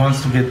Радика также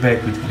wants to get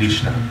back with хочет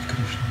Krishna. вернуть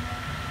Кришну.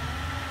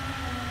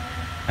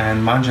 And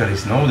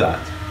Manjaris know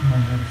that.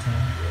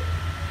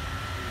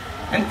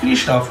 And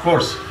Krishna, of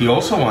course, he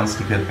also wants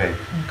to get back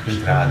with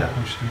Radha.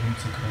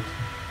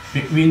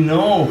 We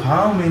know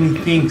how many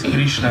things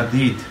Krishna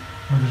did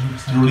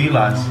through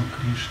Leelas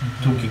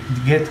to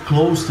get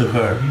close to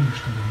her.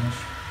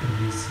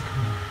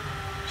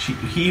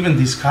 He even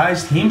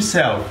disguised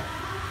himself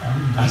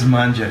as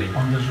Manjari.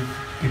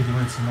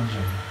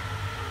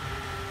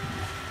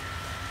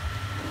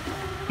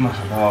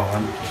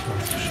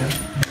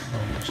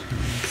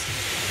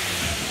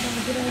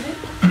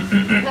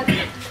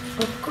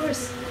 Of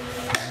course,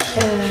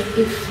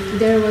 if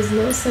there was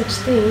no such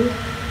thing,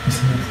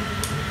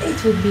 it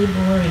would be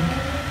boring.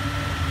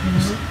 You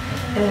know?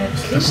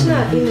 Krishna,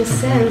 in a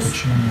sense,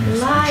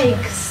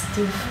 likes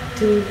to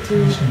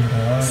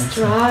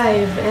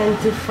strive and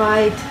to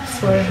fight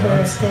for her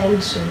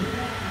attention.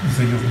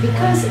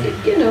 Because,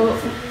 you know,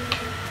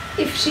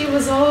 if she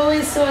was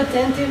always so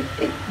attentive,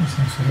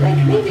 like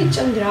maybe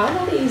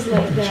Chandravali is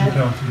like that.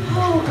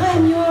 Oh,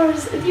 I'm yours,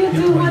 you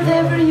do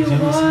whatever you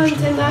want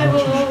and I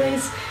will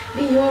always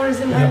be yours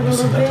and I will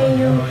obey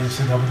you.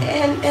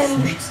 And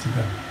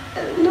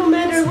no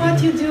matter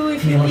what you do,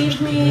 if you leave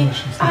me,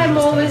 I'm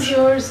always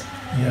yours.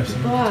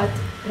 But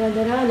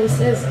Radharani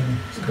says,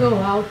 go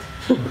out,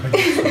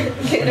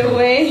 get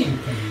away.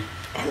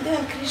 And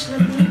then Krishna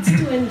needs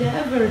to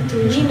endeavor to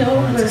win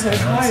over her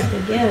heart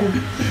again.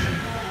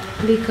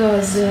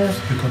 Because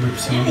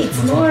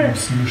it's more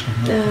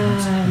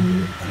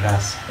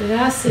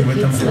rasic,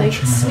 it's like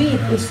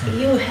sweet.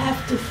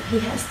 He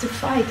has to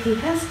fight. He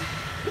has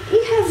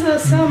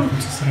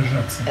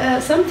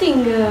something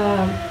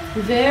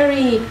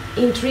very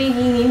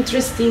intriguing,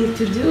 interesting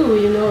to do.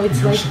 You know,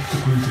 it's like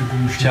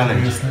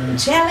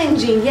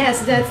challenging.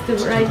 Yes, that's the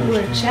right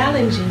word.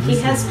 Challenging. He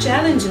has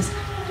challenges.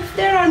 If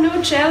there are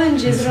no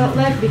challenges,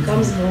 life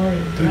becomes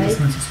boring, right?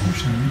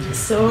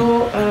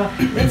 So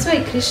that's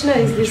why Krishna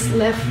is this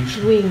left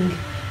wing.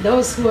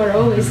 Those who are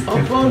always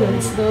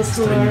opponents, those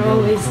who are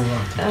always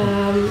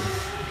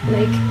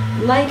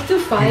like to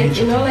fight,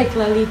 you know, like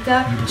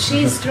Lalita.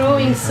 She's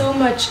throwing so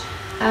much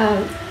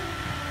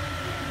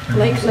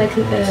like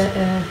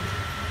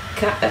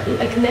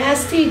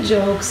nasty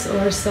jokes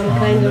or some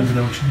kind of.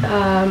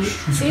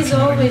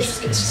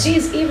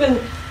 She's even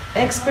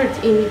expert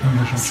in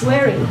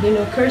swearing, you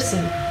know,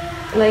 cursing,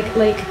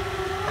 like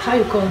how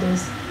you call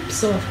those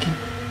psovki?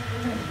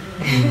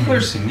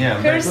 Cursing, yeah.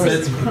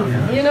 Cursing.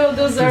 You know,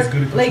 those are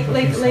like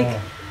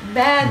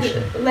bad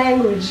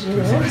language, you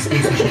know.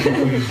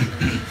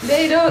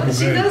 They don't.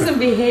 She doesn't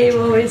behave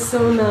always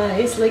so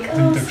nice. Like,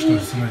 oh, see,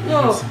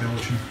 no.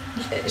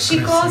 She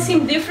calls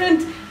him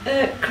different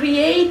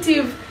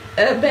creative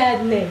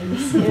bad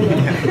names, you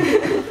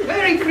know.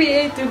 Very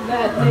creative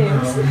bad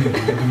names.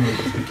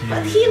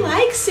 But he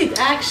likes it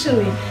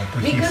actually,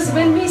 because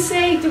when we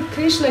say to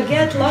Krishna,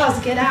 get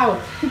lost, get out,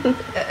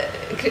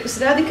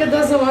 Radhika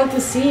doesn't want to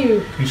see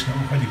you.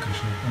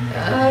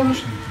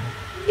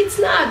 It's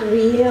not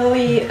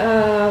really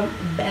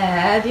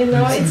bad, you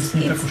know. It's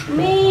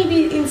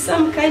maybe in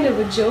some kind of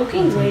a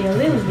joking way, a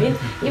little bit,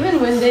 even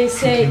when they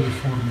say,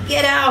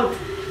 get out.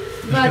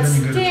 But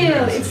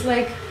still, it's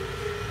like,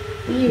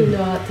 you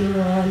naughty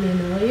one, you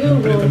know, you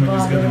won't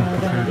bother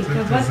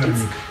Radhika. But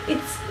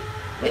it's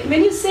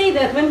when you say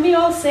that, when we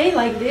all say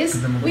like this,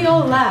 we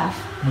all laugh.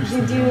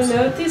 Did you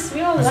notice?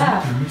 We all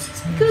laugh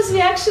because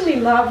we actually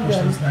love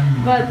them,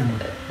 but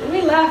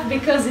we laugh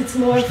because it's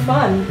more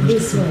fun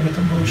this way.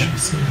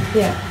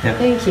 Yeah.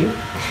 Thank you.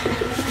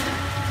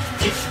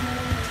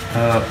 I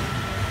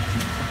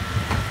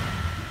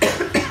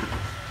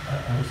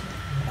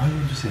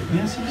want to say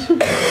yes.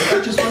 I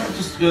just wanted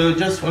to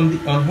just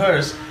on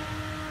hers.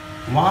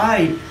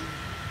 Why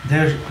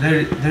there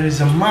is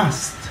a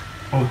must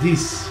of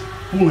this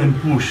pull and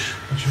push?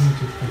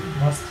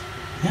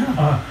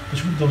 Yeah.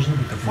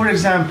 For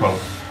example,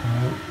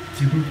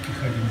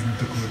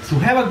 to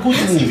have a good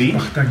movie,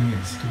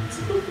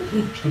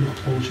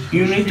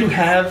 you need to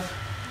have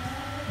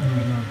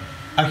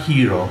a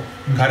hero,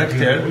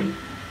 character,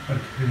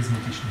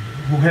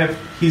 who have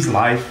his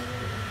life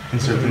in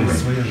certain way.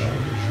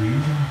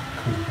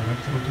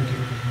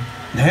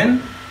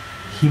 Then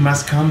he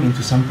must come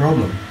into some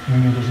problem.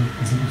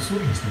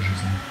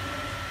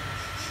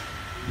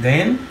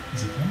 Then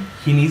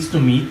he needs to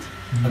meet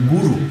a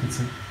guru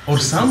or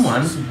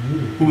someone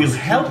who will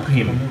help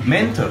him,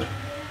 mentor,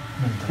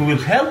 who will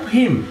help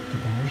him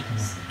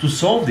to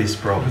solve this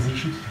problem.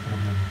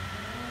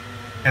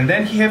 And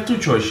then he have two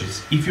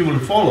choices. If you will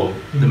follow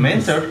the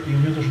mentor,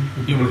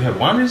 you will have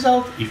one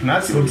result. If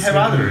not, you will have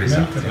other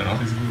result. You know.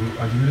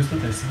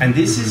 And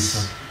this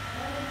is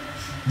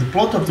the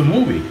plot of the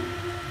movie.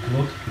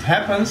 It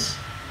happens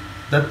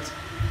that,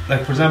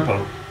 like for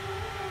example,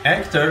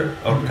 actor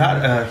or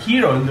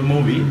hero in the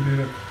movie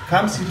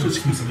comes into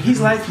his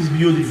life is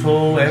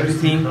beautiful,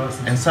 everything,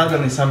 and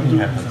suddenly something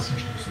happens.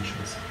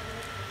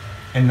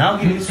 And now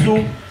he needs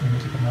to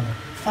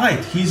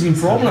fight. He's in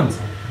problem.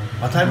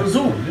 What I will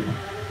do?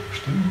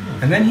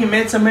 And then he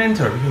met a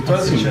mentor who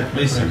told him,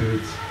 listen,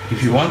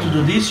 if you want to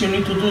do this, you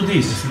need to do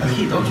this. But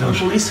he don't want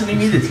to listen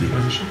immediately.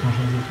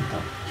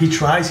 He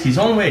tries his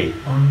own way,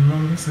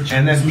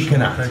 and then he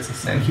cannot.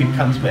 Then he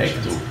comes back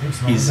to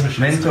his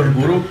mentor,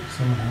 guru,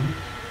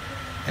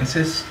 and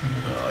says,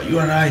 you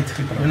are right,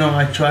 you know,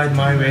 I tried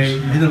my way,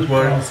 it didn't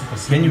work,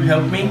 can you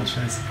help me?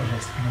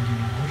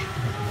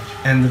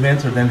 And the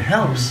mentor then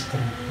helps,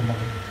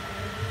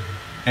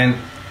 and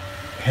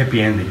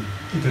happy ending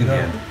in the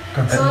end.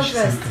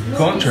 Contrast.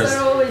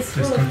 Are always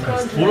full of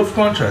contrast. Full of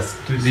contrast.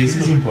 This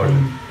is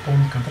important.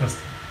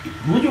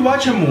 Would you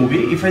watch a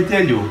movie if I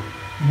tell you,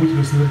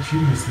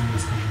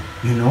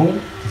 you know,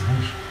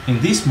 in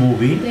this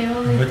movie, They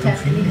always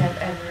happily have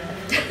ever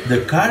after. the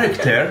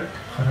character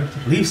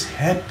lives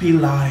happy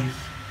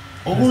life.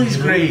 All is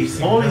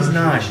great, all is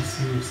nice.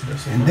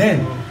 And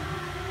then,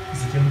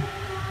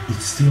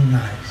 it's still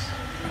nice.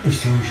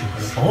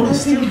 All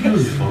is still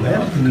beautiful,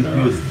 everything is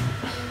beautiful.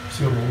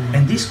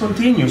 And this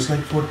continues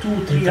like for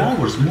 2-3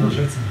 hours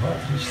movie.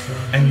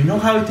 And you know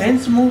how it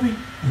ends the movie?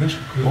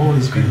 All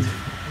is beautiful.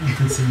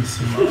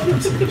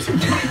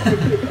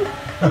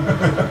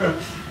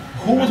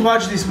 Who would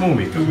watch this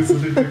movie?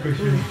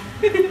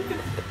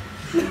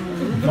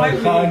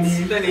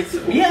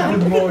 Yeah.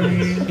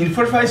 In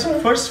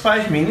first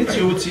 5 minutes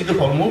you would see the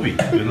whole movie.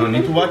 You don't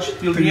need to watch it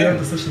till the end.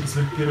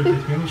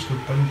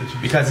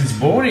 Because it's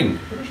boring.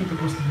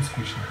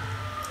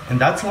 And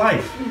that's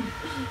life.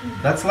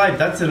 That's life,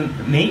 that's a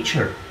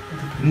nature.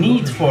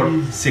 Need for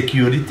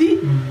security,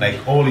 like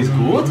all is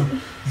good,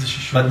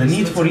 but the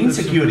need for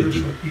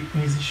insecurity.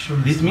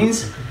 This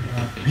means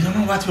we don't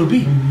know what will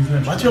be,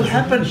 what will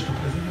happen.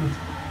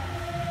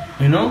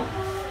 You know,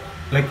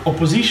 like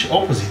opposite.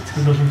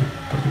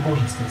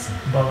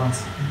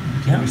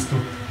 Yeah.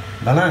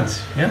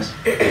 Balance, yes,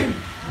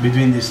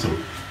 between these two.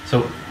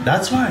 So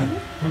that's why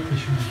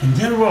in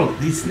their world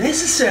it's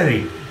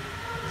necessary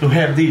to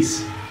have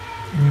this.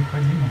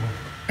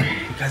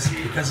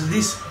 Because of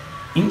this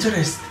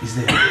interest is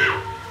there.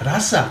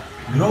 Rasa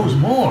grows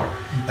more.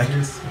 Like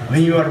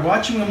when you are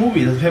watching a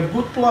movie that have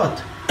good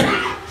plot.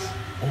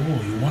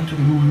 Oh, you want to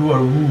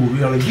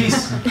we are like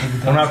this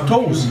on our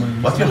toes.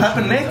 What will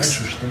happen next?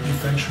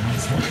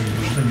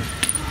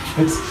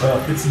 It's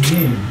a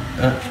game.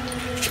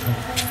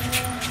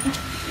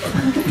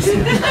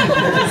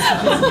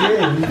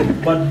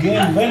 But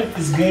when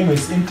this game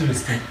is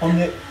interesting,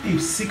 only if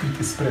secret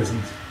is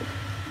present.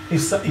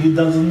 If he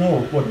doesn't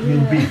know what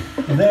will be,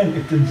 then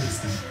it's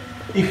interesting.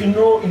 If you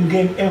know in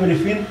game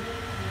everything,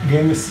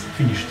 game is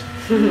finished.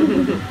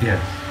 Yes.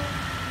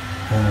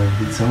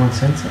 Did someone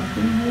send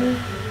something here?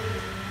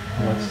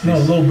 What's No,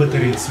 this? low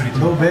battery is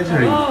written. Low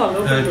battery.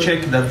 low battery.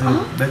 Check that the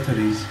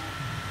battery is.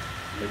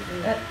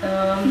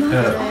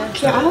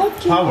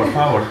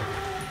 Power.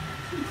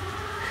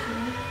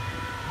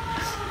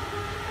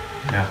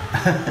 Yeah.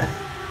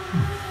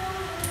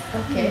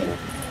 Okay.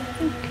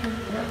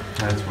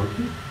 That's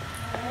working.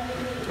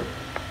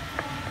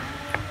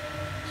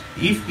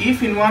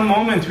 If in one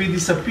moment we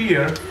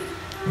disappear,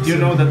 you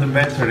know that the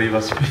battery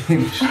was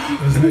finished. I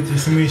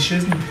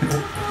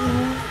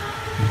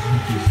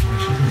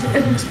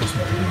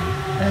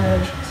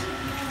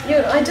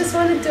just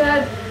wanted to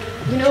add,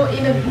 you know,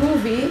 in a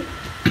movie,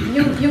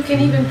 you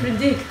can even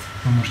predict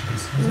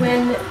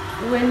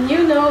when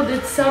you know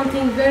that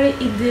something very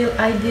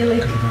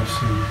idyllic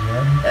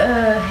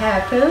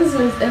happens,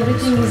 when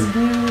everything is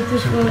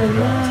beautiful and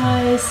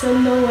nice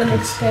and no one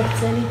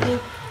expects anything.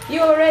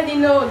 You already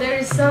know there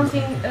is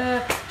something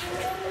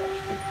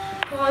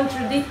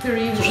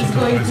contradictory is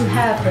going to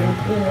happen,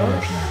 you know.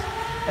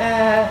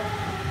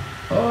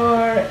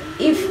 Or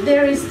if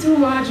there is too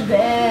much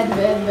bad,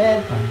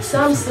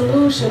 some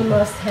solution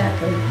must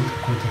happen.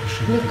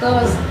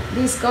 Because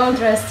these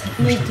contrasts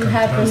need to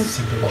happen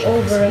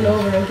over and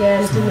over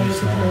again to make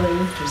it more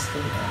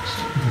interesting,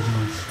 actually.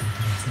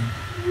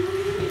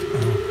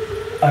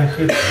 I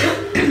had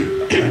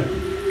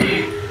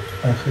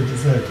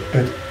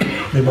that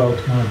about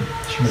mom.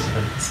 She met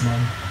his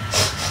mom.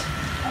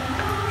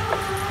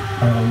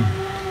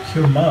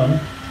 Her mom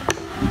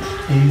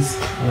is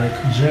like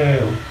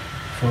jail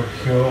for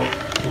her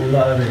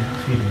loving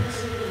feelings.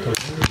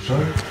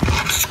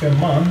 Her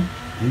mom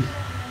is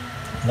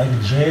like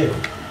jail.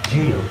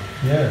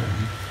 Yeah.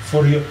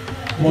 For your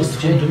most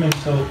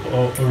fundamental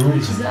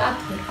reason.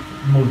 Exactly.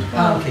 Mood.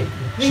 Okay.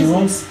 She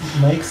wants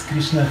makes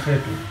Krishna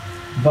happy,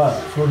 but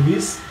for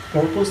this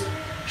purpose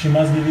she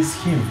must be with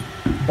him.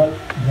 But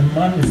the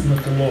man is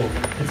not allowed.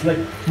 It's like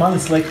man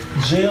is like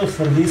jail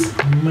for this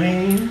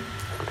main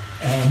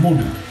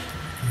mood,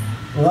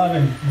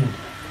 loving mood.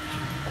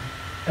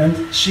 And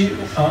she,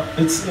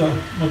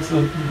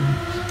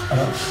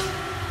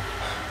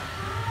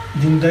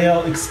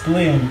 Dindayal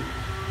explained.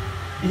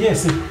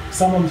 Yes, if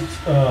someone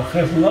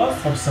have love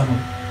for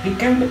someone, he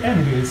can be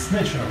angry. It's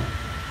natural.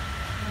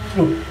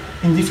 Look,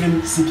 in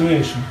different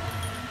situation,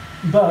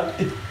 but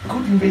it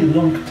couldn't be a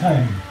long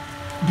time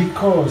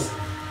because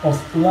of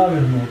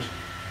loving mood.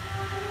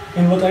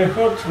 And what I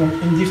heard from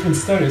in different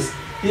stories,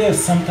 yes,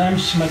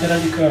 sometimes Shrimati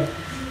Radhika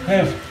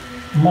have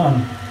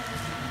man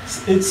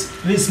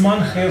This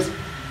man has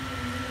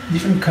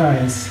different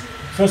kinds.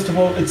 First of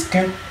all,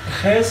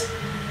 has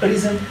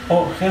reason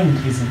or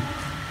haven't reason.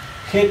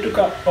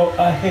 Hetuka or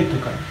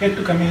ahetuka.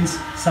 Hetuka means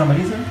some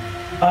reason,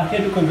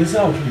 ahetuka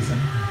without reason.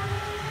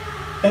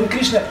 And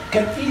Krishna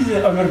can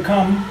easily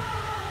overcome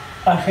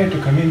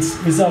ahetuka, means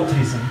without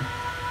reason.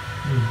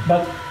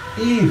 But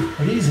if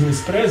reason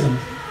is present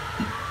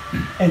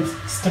and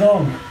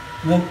strong,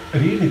 then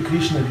really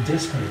Krishna is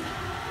desperate.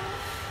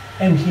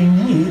 And he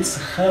needs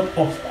help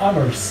of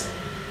others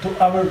to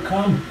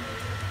overcome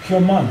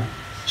human.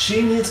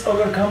 She needs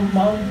overcome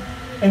man,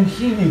 and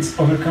he needs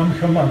overcome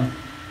human.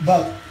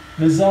 But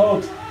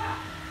without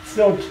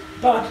third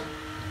part,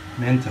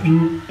 mentor.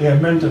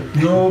 Mentor,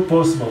 no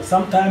possible.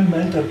 Sometimes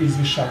mentor is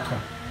Vishaka.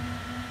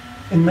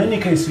 In many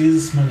cases,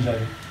 is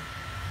Manjari.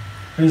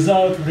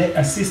 Without the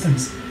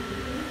assistance,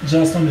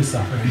 just only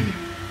suffering.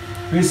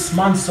 This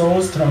man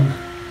so strong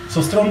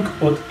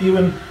that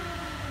even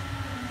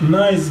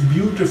nice,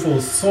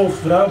 beautiful,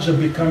 soft Raja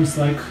becomes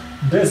like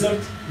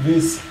desert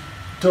with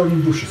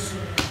thorn bushes.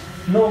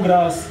 No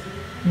grass,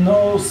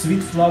 no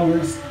sweet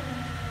flowers,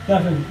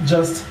 nothing,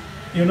 just,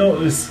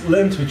 this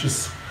land which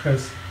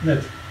has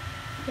net.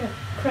 Yeah,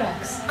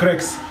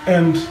 Cracks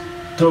and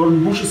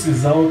thorn bushes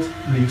without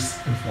leaves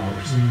and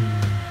flowers.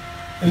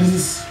 And this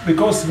is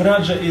because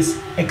Vraja is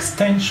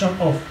extension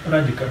of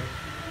Radhika,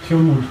 her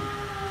mood.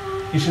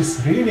 It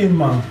is really in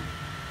man.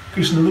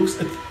 Krishna looks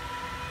at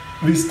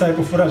this type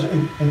of Vraja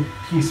and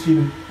he's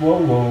feeling,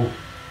 whoa.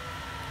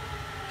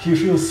 He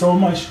feels so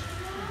much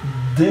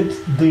dead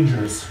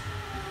dangerous.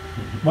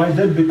 Why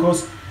that?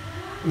 Because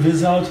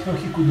without her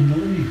he couldn't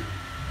live.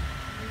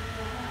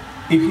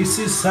 If he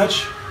sees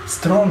such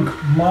strong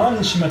man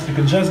in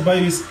Shimatrika just by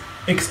his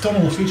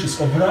external features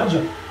of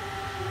Raja,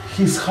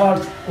 his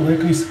heart like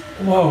this,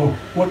 wow,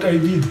 what I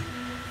did.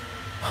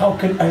 How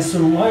can I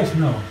survive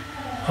now?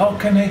 How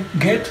can I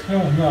get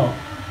her now?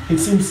 It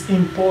seems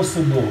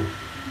impossible.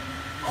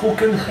 Who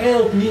can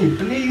help me?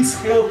 Please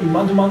help me.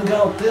 Madhu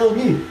Mangal, tell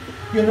me.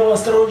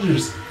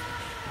 Astrologers,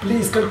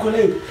 please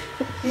calculate.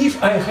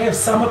 If I have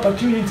some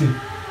opportunity,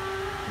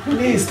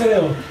 please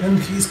tell. And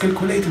he's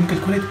calculating.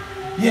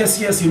 Yes,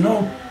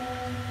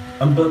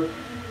 but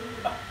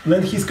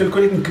when he's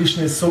calculating,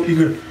 Krishna is so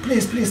eager.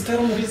 Please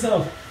tell me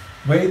result.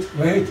 Wait.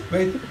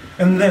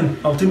 And then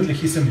ultimately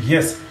he said,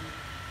 yes,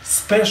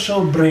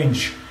 special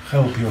branch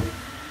help you.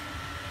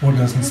 What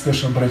does mean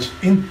special branch?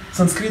 In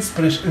Sanskrit,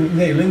 in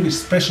the language,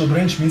 special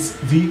branch means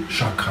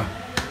Vishaka.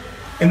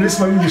 And this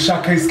moment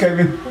Vishaka is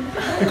coming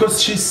because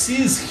she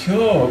sees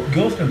her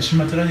girlfriend,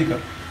 Shrimati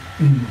Radhika,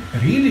 in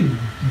really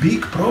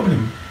big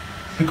problem.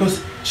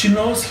 Because she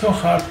knows her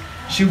heart,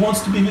 she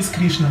wants to be with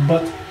Krishna,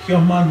 but her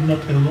man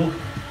not alone.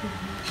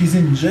 He's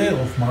in jail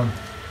of man.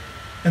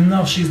 And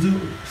now she's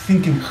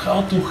thinking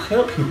how to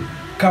help him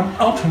come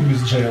out from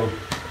this jail.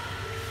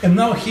 And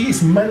now he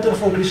is mentor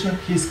for Krishna.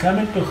 He is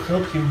coming to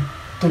help him,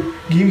 to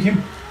give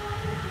him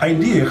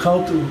idea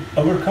how to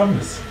overcome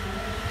this.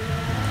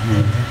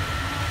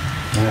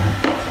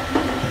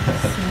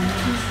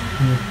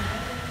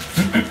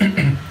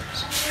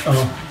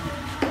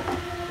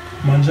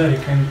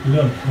 Manjari can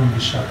learn from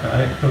Vishaka.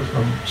 I heard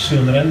from Sri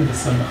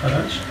Narendra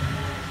Maharaj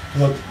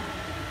that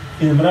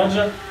in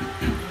Vraja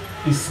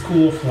is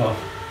school of love.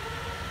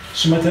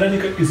 Shrimati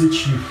Radhika is the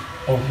chief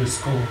of the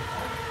school,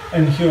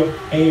 and her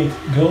 8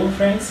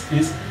 girlfriends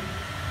is,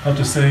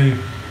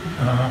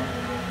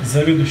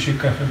 заведующий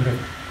кафедры,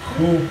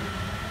 who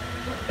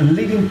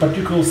leading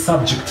particular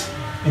subject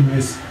in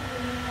this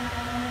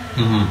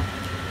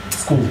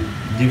school.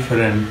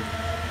 Different,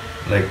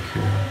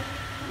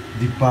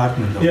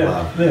 department of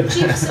love. Yeah.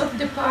 Chiefs of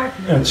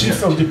department. Yeah,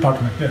 chiefs of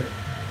department. Yeah.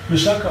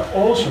 Vishaka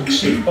also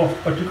chief of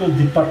particular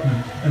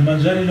department, and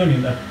Manjari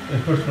learning that I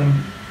heard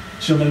from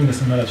Sri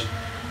Narendra Maharaj.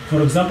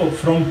 For example,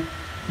 from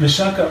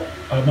Vishaka,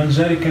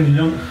 Manjari can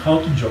learn how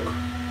to joke,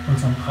 for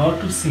example, how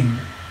to sing.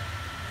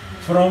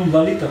 From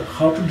Lalita,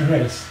 how to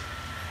dress,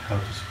 how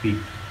to speak,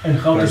 and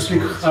how to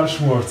speak harsh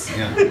words.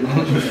 Yeah.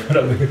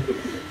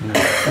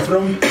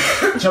 From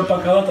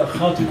Champakalata,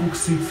 how to cook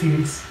sweet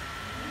things.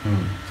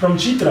 From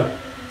Chitra,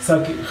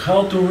 Saki,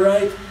 how to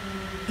write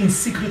in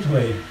secret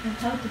way. And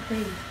how to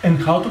paint. And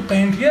how to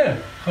paint,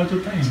 how to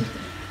paint.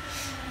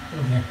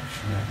 Yeah.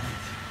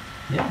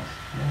 Yes.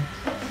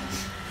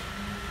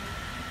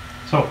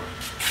 So,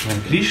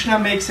 when Krishna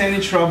makes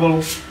any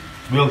trouble,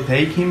 we'll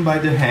take him by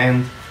the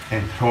hand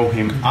and throw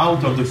him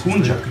out of the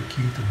kunja.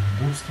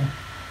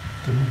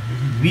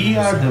 We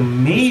are the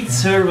maid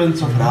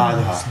servants of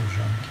Radha.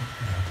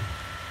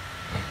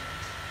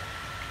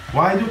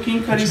 Why do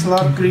Kinkaris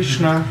love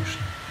Krishna?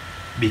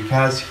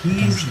 Because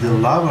he is the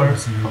lover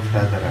of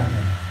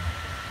Radharani.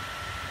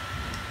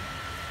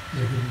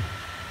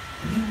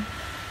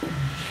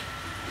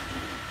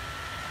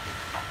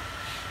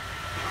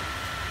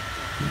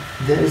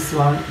 There is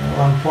one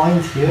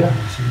point here.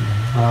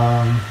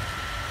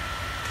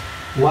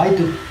 Why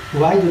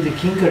do the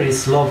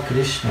Kinkaris love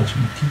Krishna?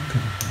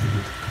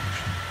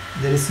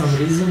 There is some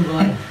reason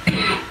why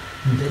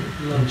they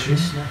love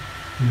Krishna.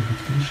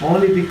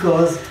 only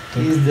because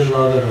he is the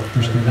lover of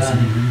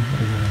Radharani.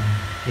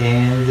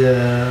 And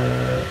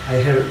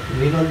I heard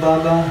Vinod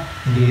Baba,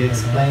 he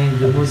explained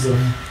the mood of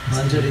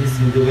Manjaris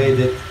in the way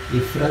that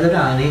if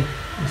Radharani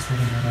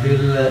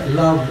will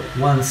love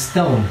one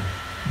stone,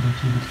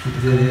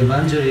 the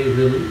Manjari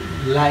will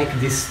like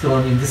this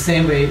stone in the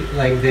same way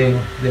like they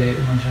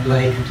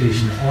like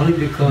Krishna, only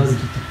because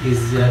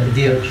he's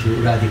dear to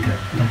Radhika.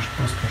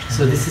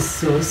 So this is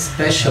so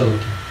special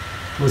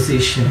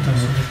position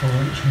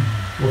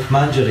of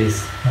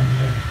Manjaris.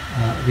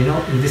 We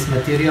know in this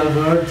material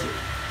world,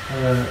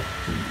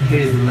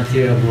 here is the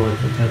material world.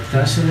 The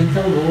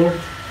transcendental world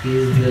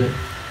is the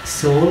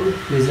soul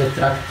who is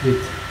attracted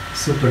with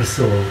super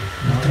soul.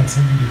 No?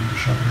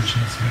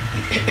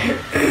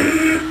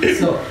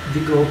 So the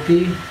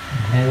gopi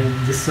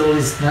and the soul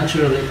is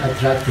naturally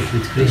attracted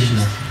with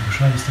Krishna.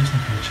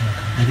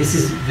 And this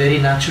is very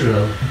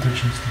natural.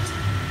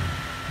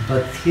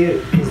 But here,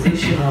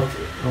 position of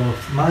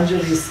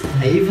Manjaris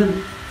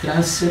even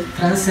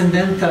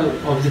transcendental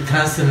of the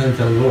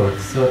transcendental world.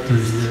 So it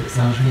is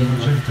something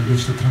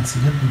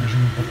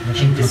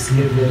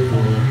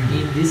indescribable.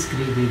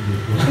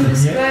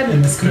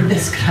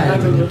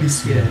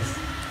 Yes.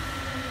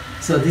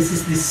 So this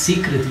is the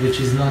secret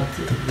which is not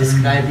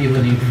described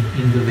even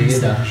in the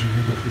Veda,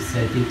 what we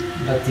said,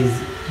 but is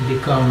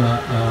become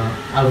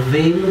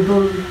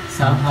available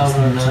somehow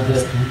or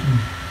another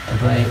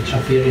by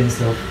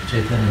appearance of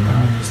Chaitanya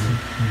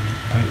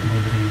Mahaprabhu,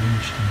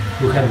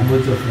 who have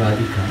mood of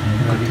Radhika, and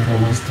Radhika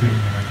wants to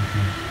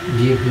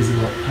give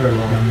her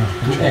love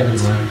to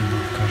everyone,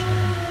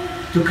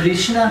 to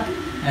Krishna,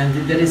 and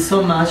there is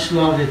so much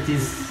love that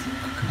is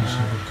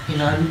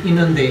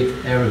inundate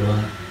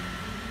everyone.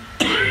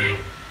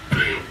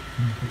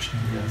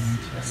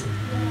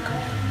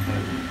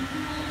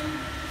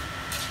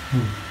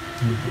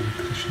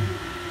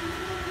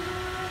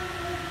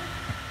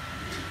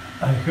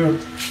 I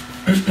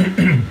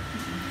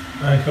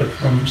heard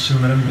from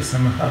Srimarambisa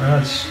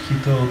Maharaj, he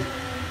told,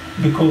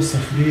 because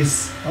of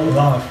this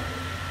love,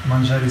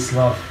 Manjari's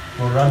love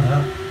for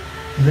Radha,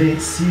 they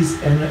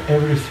seize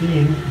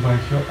everything by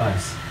her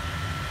eyes.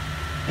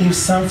 If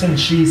something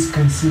she is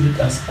considered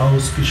as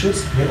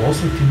auspicious, they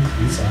also think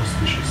it's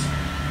auspicious.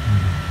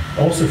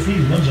 Also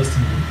feel, not just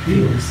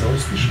feel, it's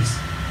auspicious.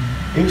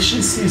 If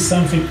she sees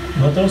something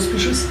not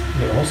auspicious,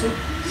 they also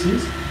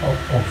sees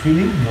or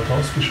feeling not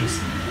auspicious.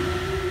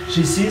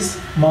 She sees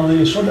Mother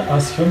Yashoda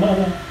as her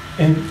mother,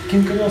 and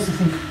King Kali also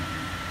think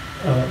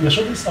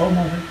Yashoda is our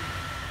mother.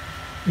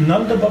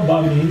 Nanda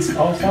Baba means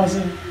our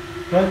father,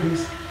 like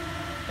this.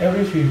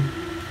 Everything.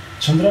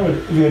 Chandraval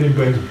very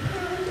bad.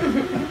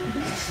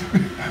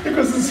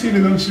 Because this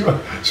feeling on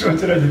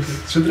Shivati Radhika.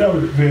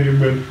 Chandraval very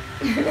bad.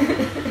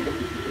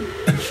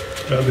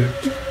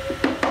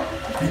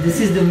 And this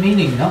is the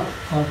meaning, no?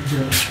 Of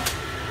the,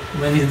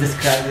 when it's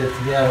described that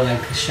they are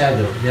like a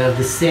shadow, they are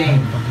the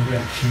same,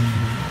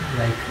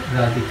 like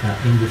Radhika,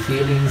 in the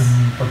feelings,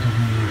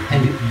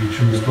 and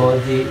in the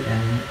body,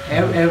 and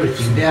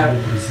everything. They are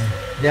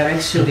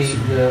actually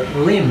the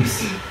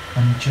limbs,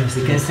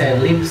 we can say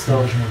limbs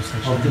of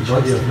the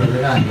body of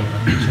Radharani.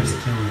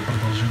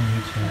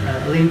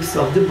 Limbs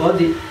of the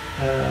body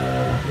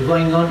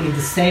going on in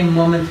the same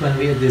moment when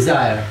we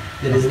desire.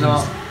 There is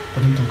no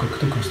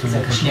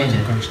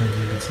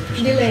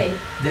delay.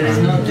 There is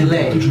no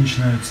delay. In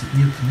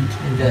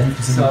that.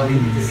 So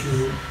this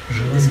is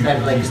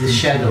described like the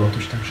shadow.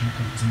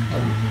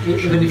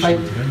 Even if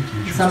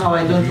somehow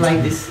I don't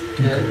like this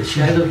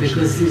shadow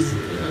because it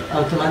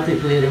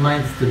automatically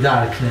reminds the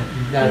dark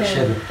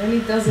shadow. And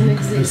it doesn't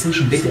exist.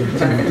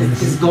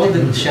 It's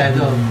golden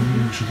shadow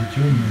in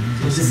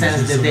the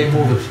sense that they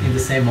move in the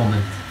same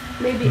moment.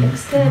 Maybe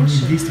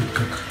extension.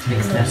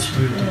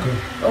 Extension.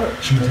 Or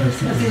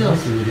That is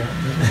also good,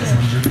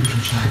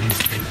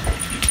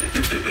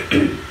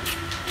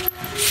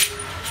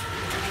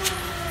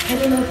 I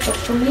don't know,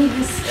 for me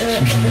this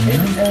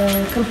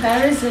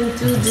comparison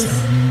to this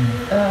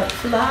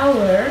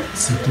flower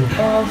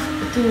of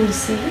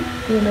tulsi,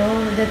 you know,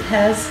 that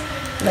has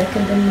like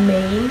in the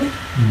main,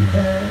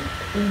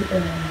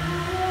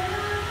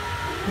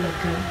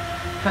 like a,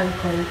 how you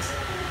call it?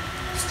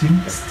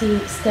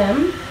 Stem,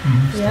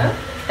 yeah,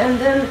 and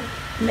then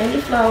many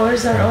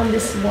flowers are on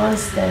this one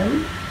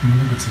stem.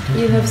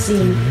 You have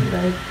seen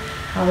like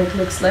how it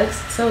looks like.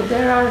 So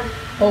there are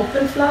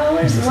open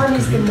flowers. One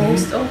is the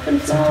most open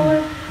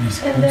flower,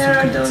 and there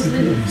are those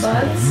little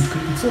buds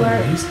who are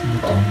a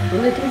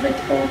little bit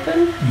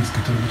open,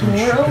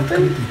 more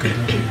open,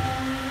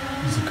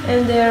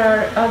 and there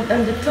are on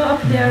the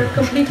top there are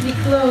completely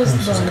closed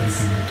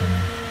buds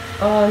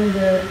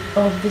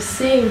of the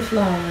same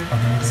flower.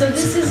 So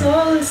this is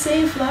all the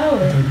same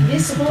flower.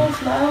 This whole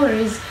flower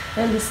is,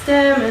 and the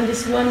stem and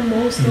this one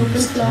most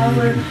open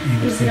flower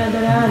is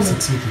Radharani.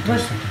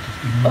 But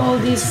all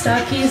these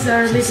sakis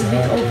are a little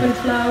bit open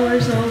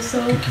flowers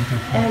also,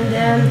 and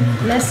then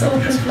less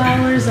open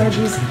flowers are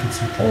these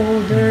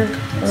older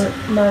or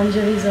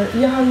manjaris or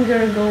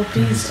younger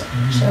gopis,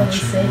 shall we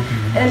say,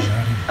 and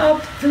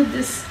up to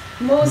this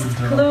most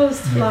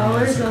closed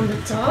flowers on the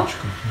top.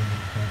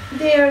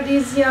 they are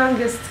these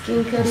youngest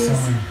kinkaris.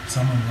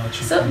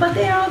 So, but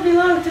they all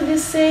belong to the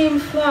same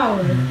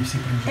flower.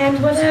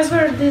 And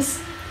whatever this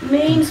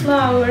main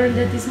flower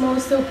that is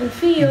most open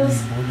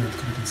feels,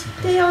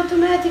 they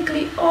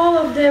automatically, all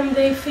of them,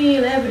 they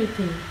feel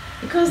everything.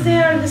 Because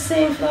they are the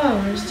same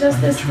flowers,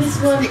 just as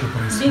this one,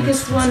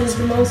 biggest one is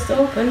the most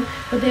open,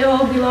 but they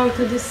all belong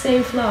to the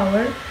same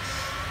flower.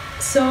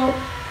 So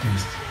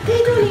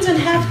they don't even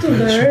have to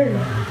learn,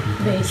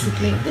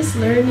 basically. This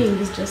learning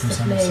is just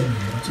a play.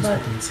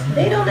 But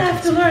they don't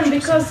have to learn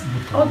because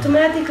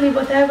automatically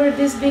whatever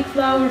this big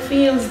flower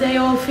feels, they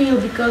all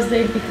feel because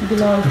they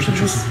belong to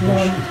this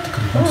one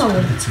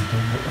flower.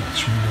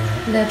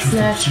 That's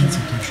natural.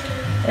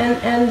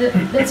 And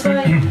that's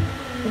why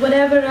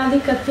whatever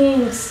Radhika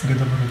thinks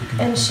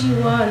and she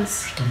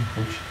wants,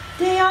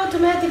 they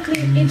automatically,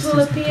 it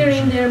will appear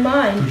in their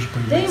mind.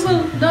 They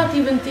will not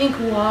even think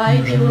why,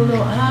 they will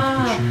know,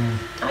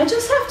 I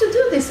just have to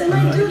do this and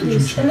I do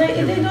this. And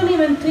they don't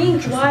even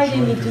think why they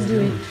need to do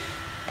it.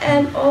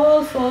 And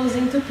all falls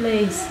into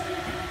place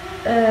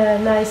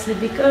nicely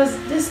because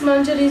this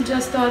Manjari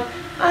just thought,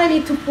 I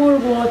need to pour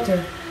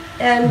water.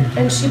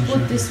 And she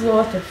put this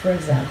water, for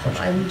example,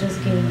 I'm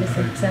just giving this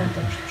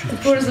example. She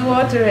pours the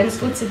water and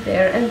puts it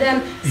there, and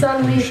then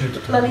suddenly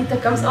Lalita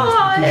comes,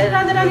 oh,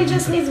 Radharani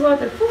just needs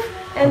water, poof,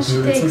 and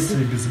she takes it,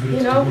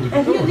 you know,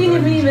 and you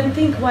didn't even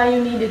think why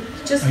you need it,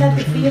 you just had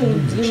the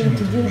feeling you need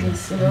to do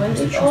this, you know, and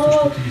it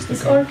all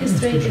is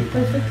orchestrated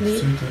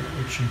perfectly.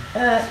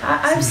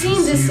 I've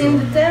seen this in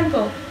the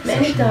temple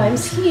many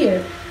times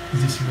here,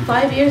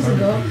 5 years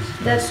ago,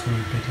 that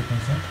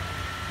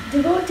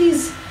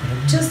devotees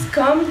just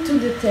come to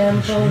the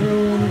temple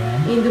room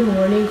in the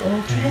morning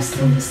all dressed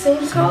in the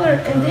same color,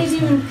 and they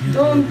even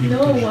don't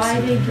know why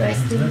they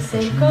dressed in the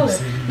same color.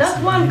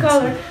 Not one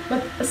color,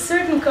 but a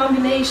certain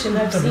combination.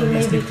 I've seen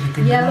maybe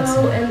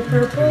yellow and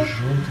purple.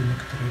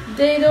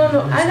 They don't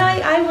know. And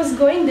I was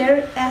going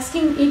there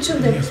asking each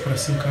of them,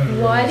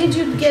 why did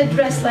you get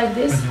dressed like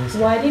this?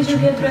 Why did you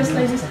get dressed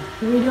like this?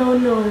 We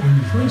don't know.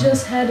 We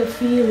just had a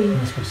feeling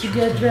to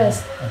get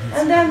dressed.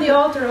 And then the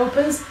altar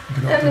opens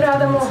and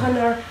Radha Mohan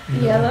are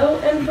yellow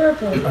and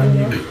purple. You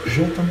know?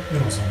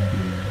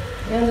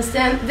 You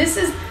understand? This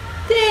is,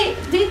 they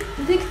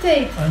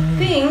dictate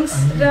things,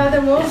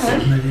 Radha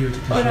Mohan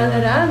or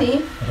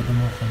Radharani,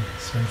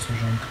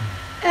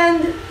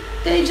 and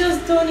they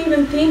just don't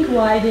even think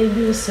why they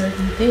do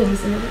certain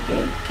things, and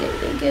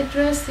they get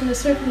dressed in a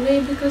certain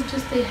way because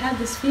just they have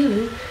this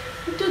feeling.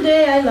 And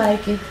today I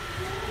like it,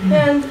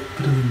 and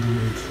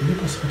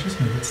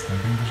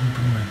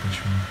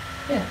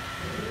yeah,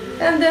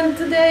 and then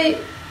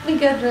today we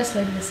get dressed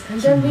like this, and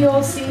then we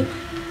all see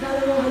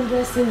Radha Mohan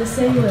dressed in the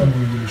same way.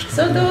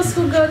 So those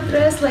who got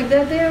dressed like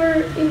that, they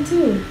were in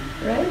tune,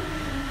 right?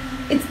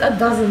 That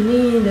doesn't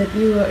mean that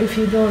if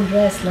you don't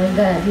dress like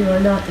that, you are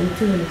not in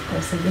tune. Of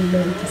course, I didn't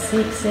mean to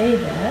say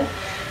that.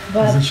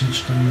 But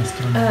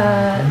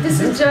this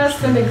is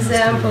just an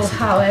example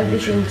how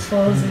everything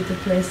falls into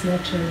place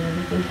naturally,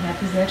 everything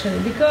happens naturally,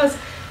 because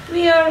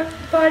we are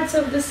parts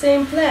of the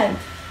same plant.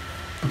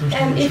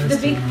 And if the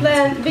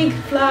big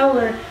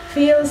flower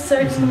feels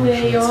certain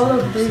way, all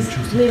of these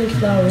little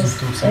flowers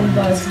and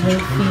buds will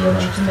feel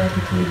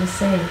automatically the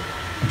same.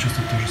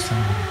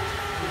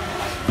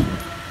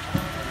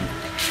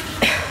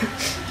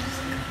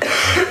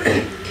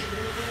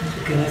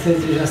 Can I tell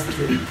you just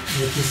what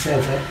you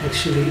said?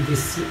 Actually,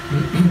 this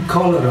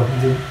color of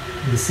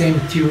the same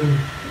tune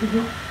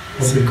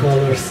of the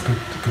colors,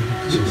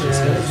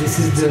 this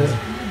is the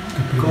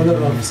color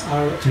of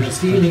our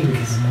feeling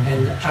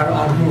and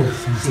our mood.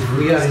 If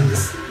we are in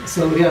this,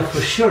 so we are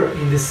for sure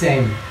in the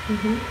same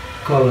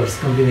colors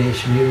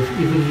combination,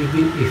 even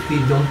if we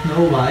don't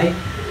know why,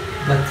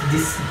 but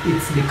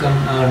it's become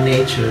our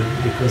nature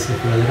because of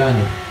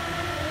Radharani.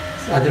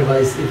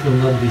 Otherwise, it will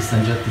not be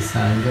Sanjati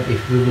Sangha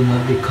if we will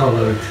not be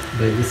colored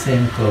by the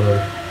same color.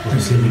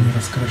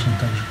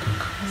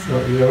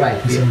 So you are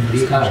right, we are the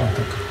same color.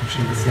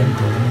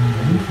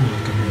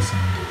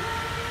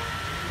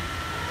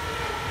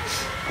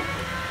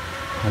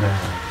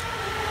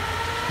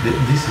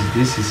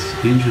 This is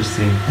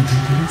interesting.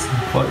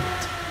 What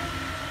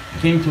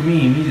came to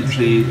me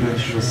immediately when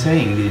she was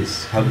saying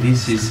this, how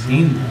this is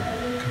in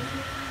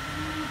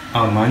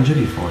our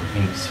Manjari form,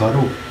 in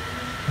Swarup,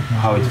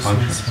 how it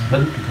functions.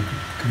 But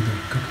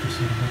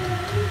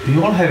we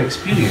all have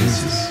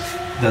experiences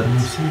that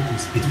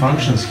it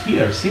functions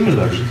here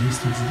similarly,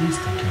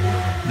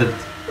 that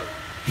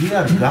we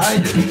are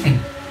guided,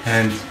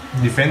 and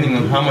depending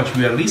on how much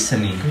we are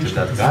listening to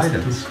that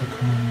guidance,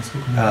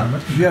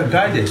 we are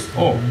guided,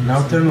 oh,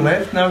 now turn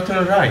left, now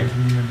turn right,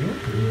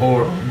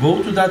 or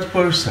go to that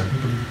person.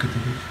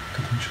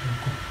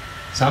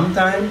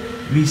 Sometimes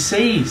we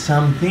say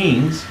some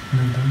things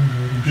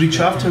which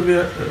after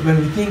when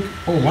we think,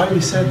 oh, why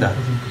we said that?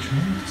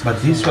 But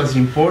this was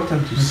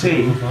important to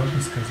say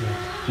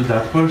to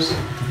that person.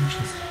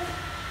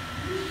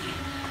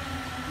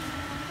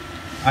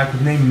 I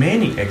could name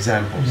many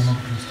examples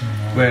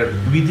where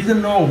we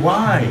didn't know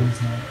why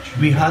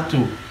we had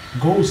to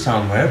go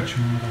somewhere,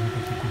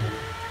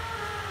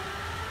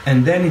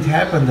 And then it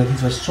happened that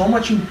it was so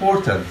much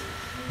important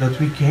that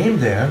we came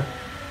there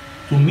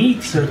to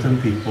meet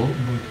certain people,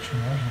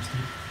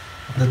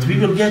 that we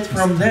will get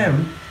from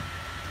them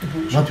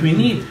what we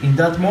need in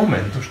that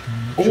moment,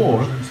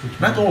 or,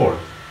 not or,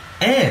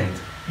 and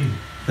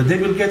that they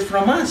will get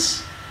from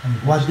us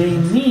what they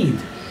need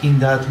in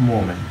that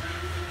moment.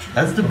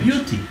 That's the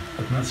beauty.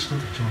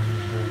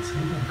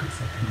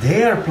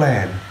 Their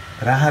plan,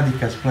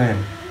 Radhika's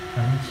plan,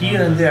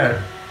 here and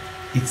there,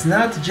 it's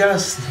not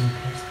just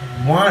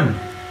one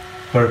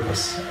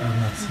purpose,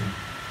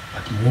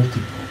 but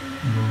multiple,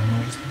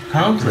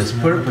 countless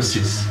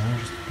purposes,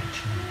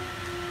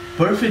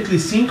 perfectly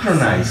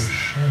synchronized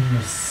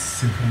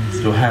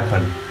to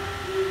happen.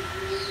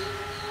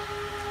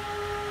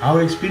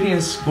 Our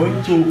experience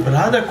going to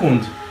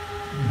Radhakund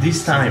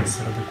this time,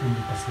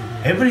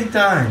 every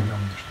time,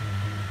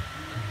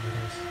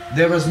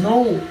 there was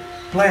no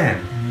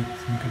plan.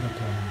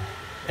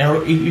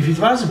 Or if it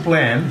was a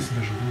plan,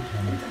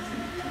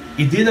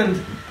 it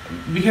didn't.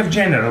 We have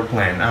general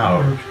plan,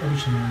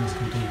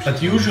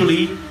 but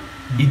usually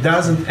it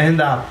doesn't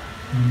end up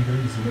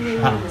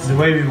the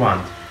way we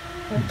want.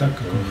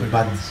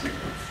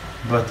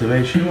 But the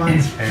way she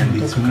wants, and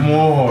it's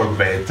more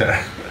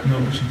better,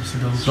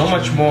 so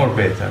much more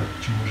better,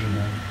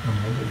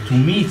 to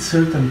meet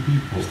certain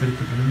people,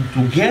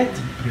 to get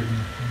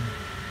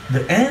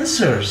the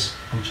answers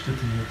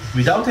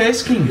without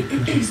asking.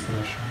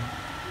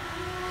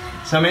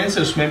 Some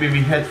answers maybe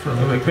we had from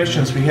the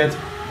questions we had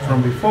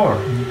from before.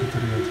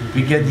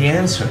 We get the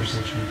answers.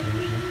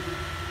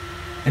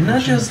 And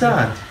not just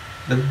that,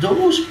 that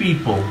those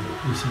people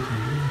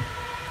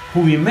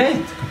who we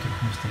met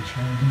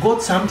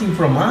got something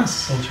from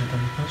us,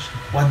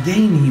 what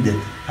they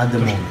needed at the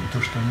moment.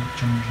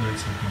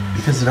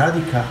 Because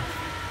Radhika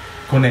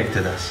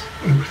connected us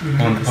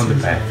on the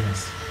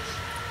path.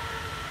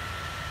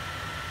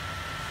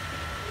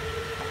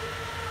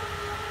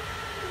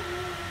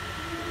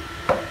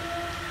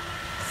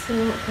 So,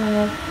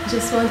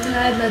 just want to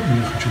add that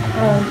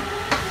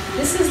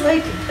this is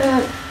like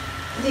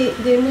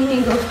the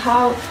meaning of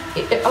how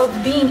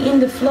of being in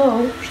the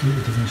flow.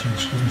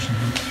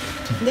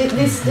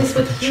 This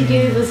what he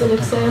gave as an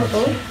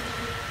example.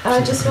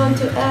 I just want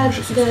to add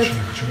that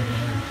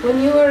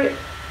when you are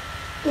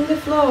in the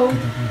flow,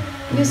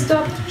 you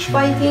stop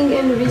fighting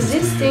and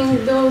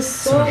resisting those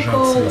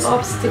so-called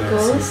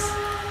obstacles.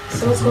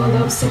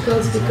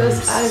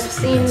 Because I've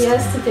seen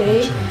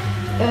yesterday.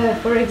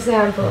 For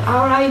example,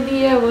 our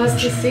idea was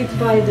to sit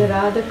by the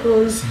Radha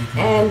Kund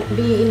and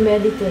be in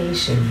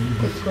meditation,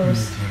 of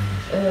course.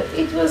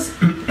 It was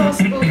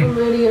possible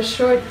for only a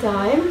short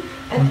time.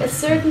 At a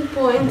certain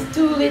point,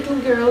 two little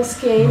girls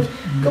came,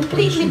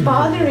 completely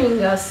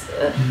bothering us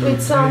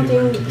with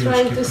something,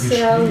 trying to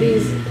sell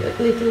these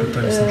little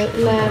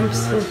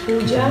lamps for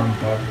puja.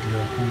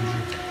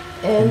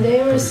 And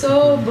they were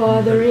so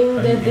bothering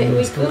that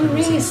we couldn't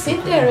really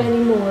sit there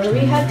anymore.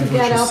 We had to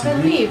get up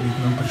and leave.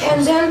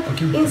 And then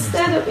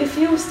instead of, if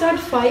you start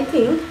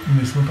fighting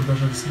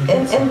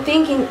and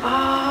thinking,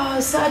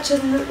 such a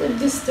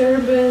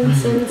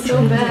disturbance and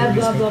so bad,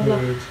 blah, blah, blah.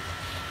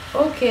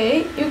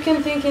 Okay, you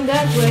can think in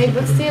that way,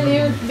 but still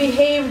you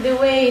behave the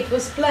way it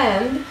was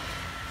planned.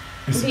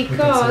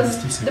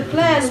 Because the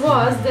plan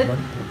was that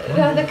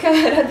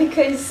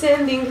Radhika is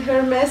sending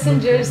her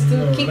messengers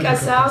to kick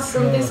us out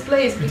from this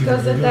place,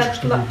 because at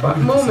that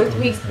moment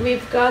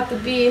we've got to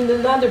be in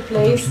another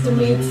place to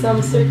meet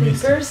some certain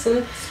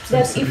person,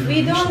 that if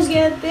we don't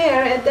get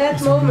there at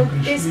that moment,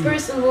 this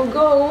person will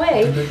go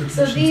away.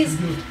 So these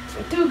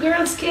two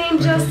girls came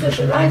just at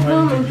the right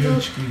moment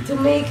to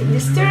make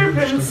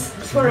disturbance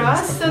for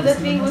us, so that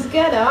we would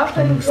get up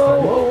and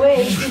go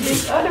away to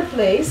this other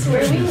place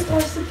where we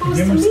are supposed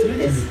to meet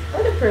this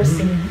other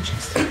person.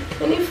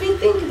 And if we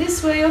think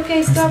this way,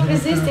 okay, stop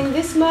resisting,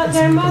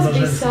 there must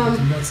be some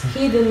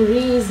hidden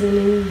reason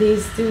in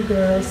these two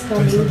girls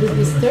coming to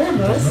disturb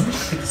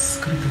us,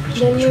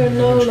 then you're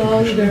no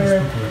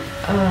longer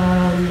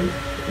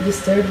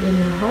disturbed in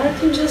your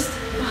heart. You just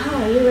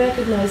you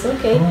recognize,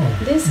 okay,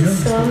 this is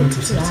some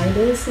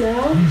guidance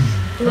now,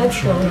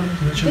 let's go.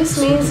 This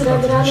means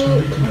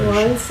Radharani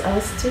wants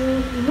us to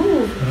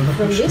move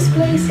from this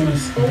place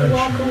and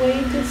walk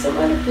away to some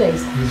other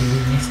place.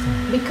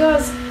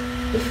 Because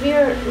if we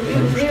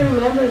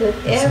remember that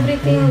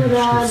everything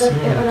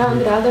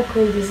around Radha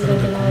Kund is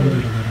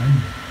Radharani,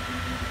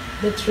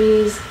 the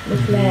trees, the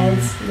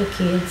plants, the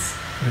kids,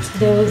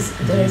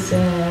 there's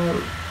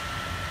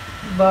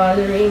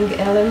bothering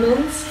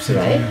elements,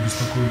 right?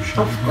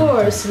 Of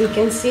course, we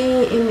can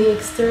see in the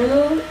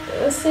external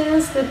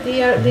sense that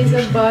these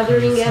are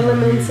bothering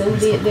elements, and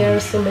there are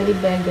so many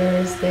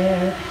beggars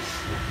there.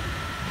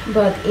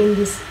 But in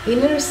this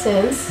inner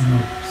sense,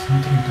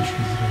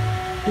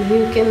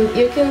 you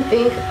can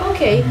think,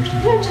 okay,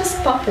 they're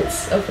just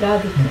puppets of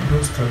Radhika.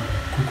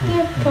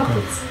 They're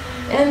puppets,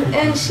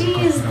 and she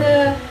is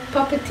the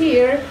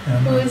puppeteer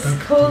who is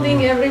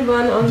holding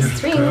everyone on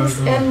strings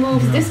and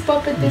moves this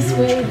puppet this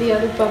way, the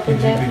other puppet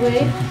that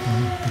way.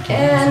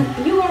 And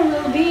you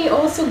will be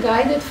also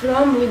guided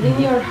from within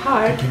your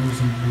heart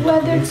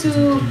whether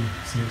to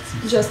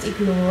just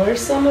ignore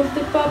some of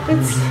the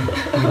puppets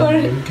or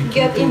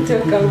get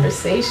into a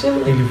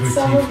conversation with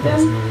some of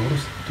them.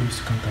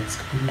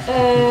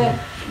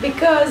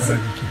 Because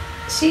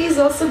she is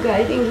also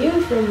guiding you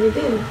from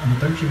within.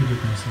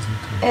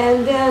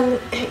 And then,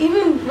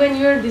 even when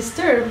you are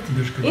disturbed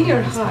in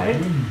your heart,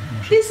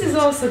 this is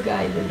also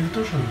guided.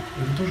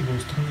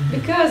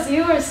 Because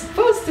you are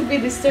supposed to be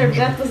disturbed,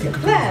 that was the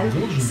plan,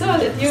 so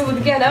that you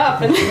would get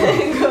up and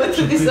go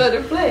to this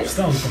other place.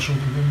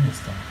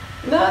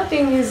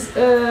 Nothing is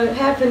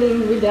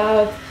happening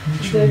without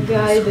the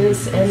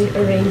guidance and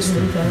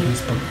arrangement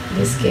of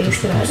this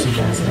case Radha.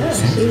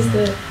 She's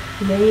the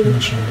main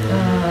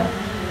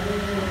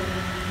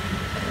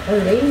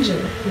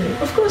arranger.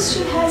 Of course,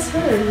 she has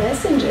her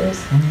messengers,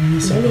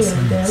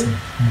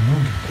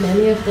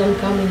 many of them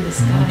come in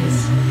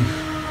disguise.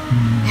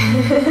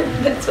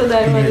 That's what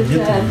I wanted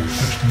to add.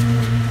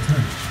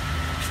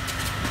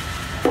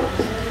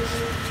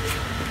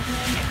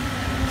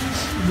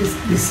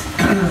 This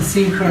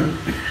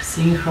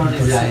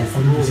synchronized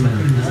movement,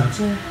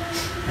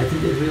 I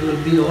think that we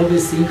will be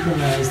always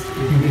synchronized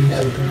if we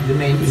have the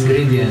main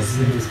ingredients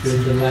in the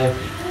spiritual life,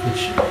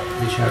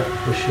 which are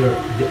for sure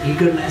the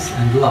eagerness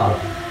and love.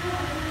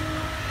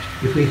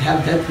 If we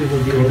have that, we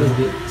will always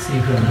be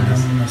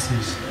synchronized.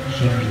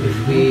 If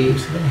we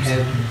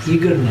have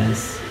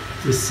eagerness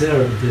to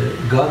serve the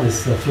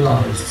goddess of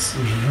love,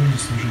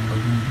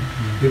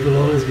 we will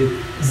always be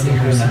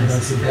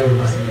synchronized with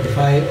everyone. If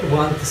I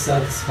want to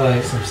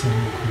satisfy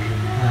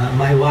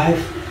my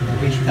wife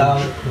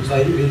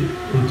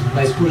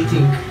by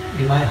putting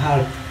in my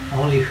heart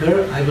only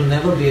her, I will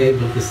never be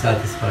able to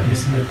satisfy her.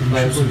 If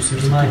I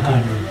put in my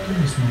heart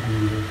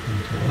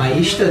my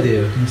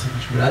Ishtadev,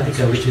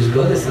 Radhika, which is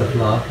goddess of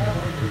love,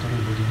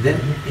 then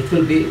it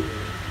will be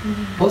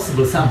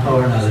possible somehow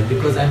or another,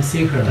 because I'm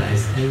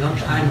synchronized and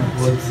not I'm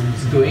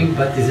what's doing,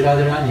 but is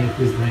Radharani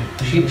who is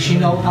doing. She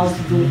knows how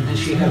to do and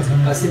she has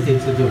capacity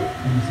to do.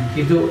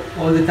 He do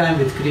all the time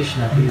with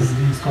Krishna. He is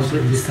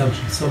completely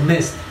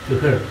submissive to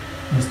her.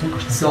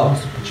 So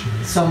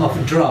some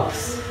of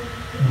drops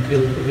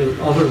will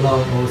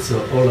overwhelm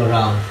also all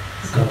around.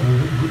 So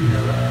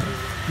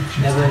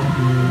never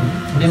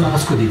nema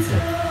oskudice.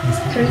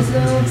 There is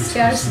no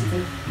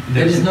scarcity.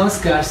 There is no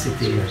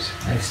scarcity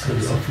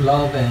actually of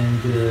love,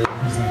 and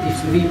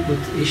if we put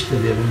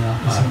Ishtadev in our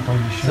heart,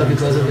 so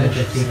because of that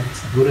I think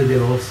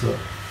Gurudev also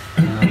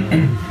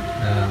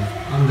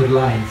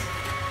underlined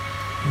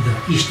the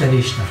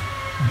Ishtanishta.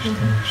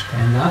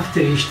 And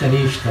after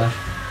Ishtanishta,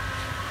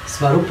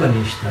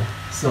 Svarupanishta.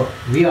 So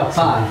we are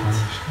part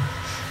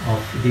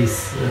of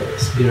this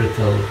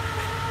spiritual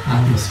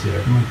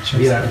atmosphere.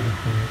 We are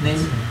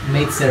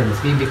made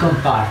servants. We become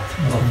part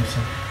of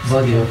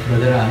body of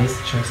Radharani's.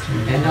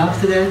 And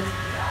after that,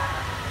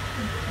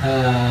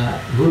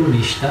 Guru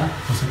Nishta,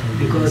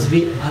 because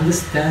we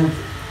understand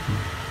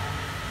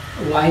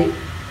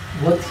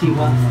what he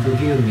wants to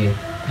give me.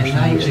 And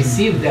I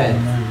receive that,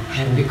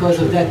 and because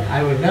of that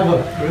I will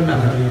never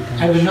remember,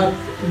 I will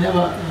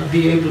never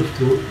be able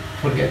to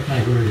forget my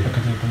Guru.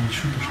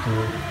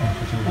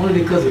 Only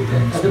because of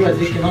that. Otherwise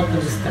we cannot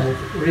understand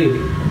really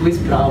who is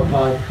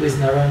Prabhupada, who is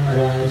Narayan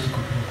Maharaj,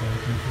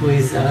 who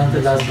is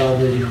Anantadas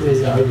Babaji, who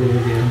is our Guru.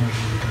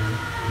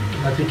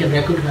 But we can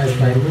recognize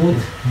my mood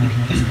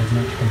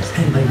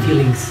and my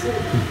feelings.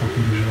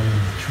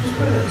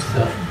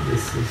 So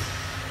this is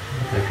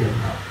what I feel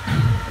now.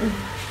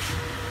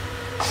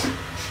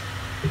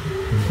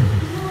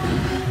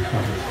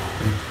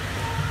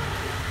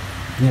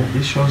 Yeah,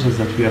 this shows us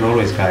that we are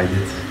always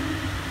guided.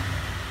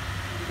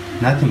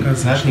 Nothing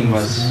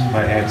was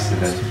by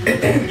accident.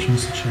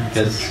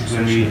 Because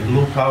when we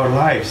look our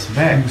lives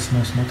back,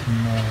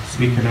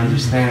 we can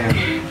understand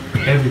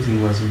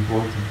everything was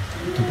important.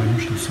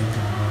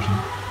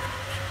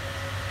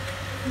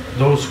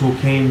 Those who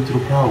came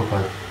through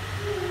Prabhupada,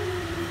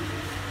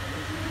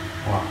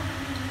 wow,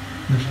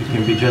 we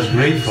can be just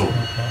grateful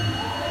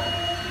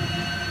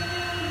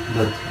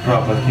that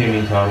Prabhupada came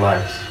into our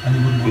lives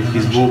with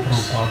his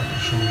books,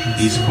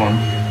 ISKCON.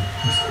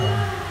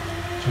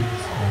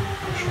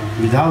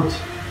 Without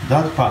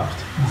that part,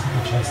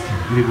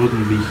 we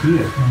wouldn't be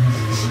here.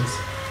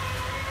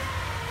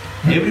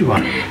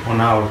 Everyone on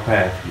our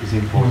path is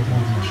important.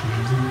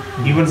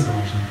 Even,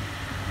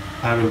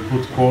 I will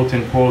put quote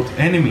unquote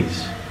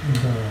enemies,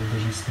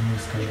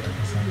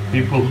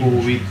 people who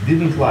we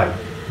didn't like,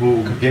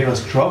 who gave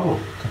us trouble.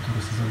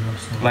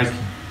 Like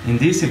in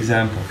this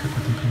example,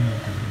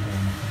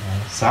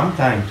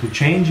 sometime to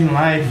change in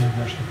life,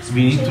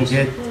 we need to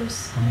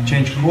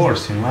change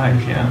course in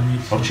life,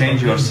 or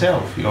change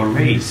yourself, your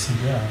ways.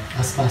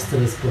 As fast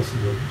as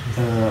possible.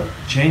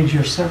 Change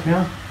yourself,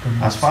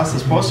 as fast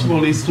as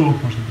possible is to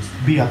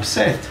be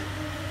upset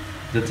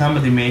that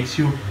somebody makes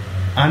you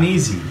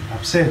uneasy,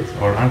 upset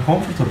or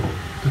uncomfortable.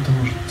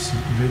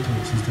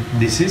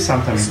 This is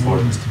sometimes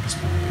important.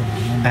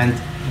 And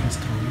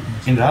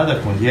in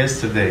Radhakund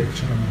yesterday,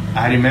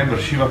 I remember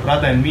Shiva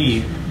Prada and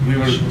me, we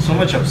were so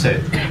much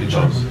upset with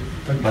those.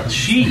 But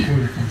she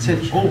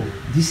said, oh,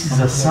 this is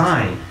a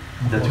sign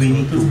that we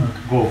need to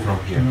go from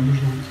here.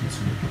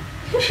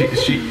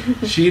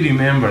 She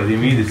remembered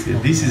immediately,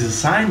 this is a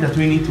sign that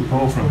we need to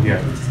go from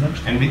here.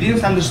 And we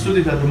didn't understood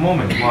it at the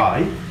moment,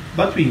 why,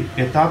 but we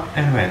get up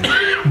and went.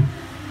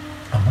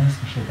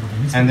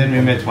 And then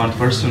we met one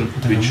person,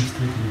 which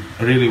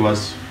really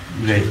was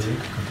great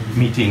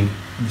meeting,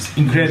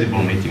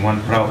 incredible meeting,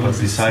 one Prabhupada's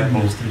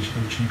disciple.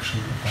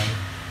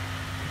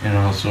 You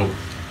know, so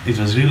it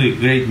was really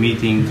great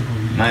meeting,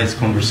 nice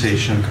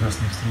conversation.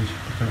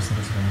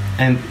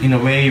 And in a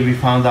way we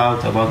found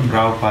out about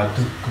Prabhupada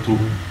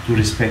to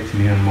respect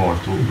him even more,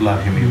 to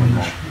love him even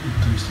more.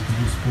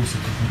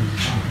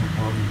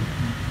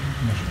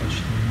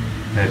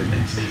 Very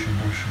nice.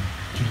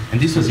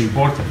 And this was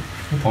important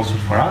also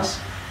for us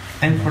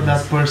and for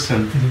that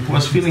person who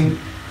was feeling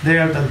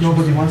there that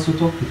nobody wants to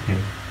talk with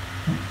him.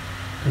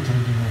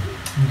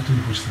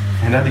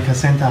 And Radhika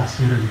sent us.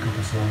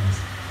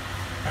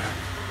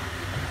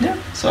 Yeah,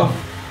 so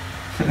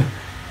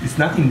it's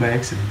nothing by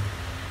accident.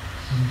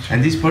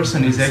 And this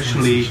person is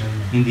actually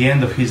in the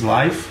end of his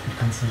life.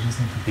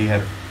 He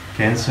had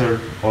cancer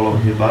all over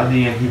his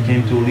body and he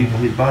came to leave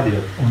his body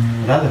at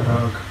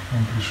Radha.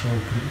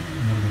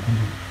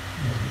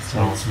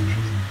 So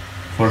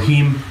for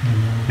him,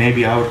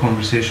 maybe our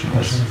conversation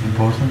was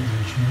important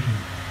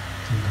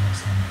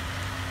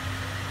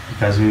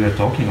because we were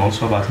talking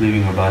also about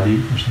leaving a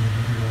body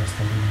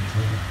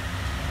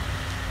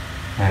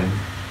and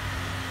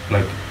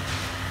like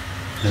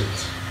that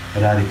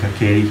Radhika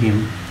carried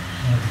him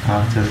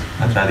after,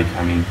 not Radhika,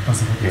 I mean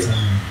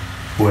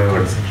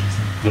whoever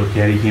will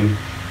carry him.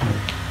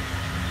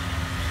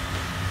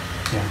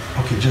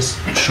 Yeah, okay, just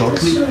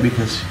shortly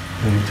because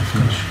we need to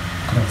finish.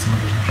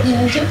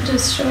 Yeah,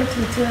 just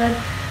shortly to add,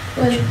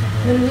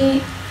 when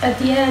we, at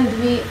the end,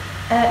 we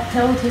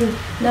told him,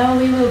 now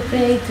we will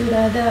pray to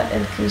Radha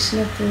and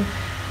Krishna to,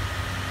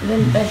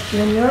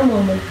 when your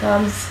moment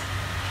comes,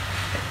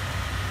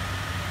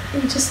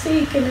 we just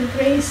take and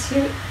embrace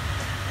you.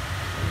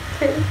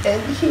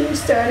 And he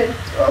started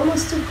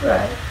almost to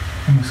cry.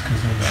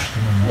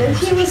 And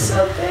he was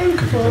so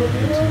thankful,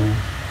 you know.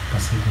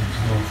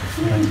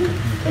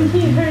 And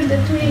he heard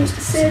that we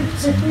said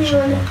that we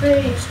want to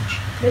pray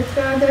that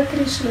Radha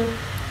Krishna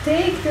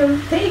take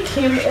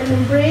him and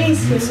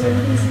embrace him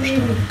when he's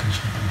leaving.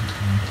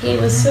 He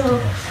was so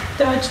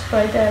touched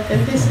by that,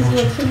 and this is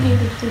what he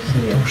needed to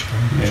hear.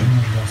 Yeah.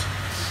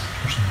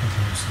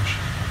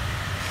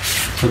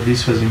 So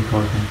this was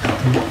important.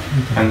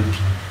 And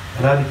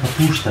Radhika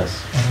pushed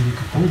us.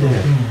 Go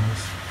there.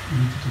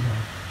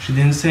 She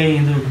didn't say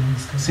in the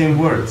same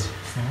words.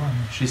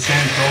 She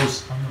sent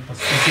those,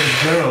 she said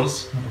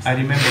girls, I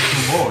remember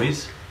 2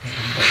 boys,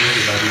 but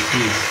everybody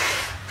sees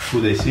who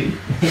they see.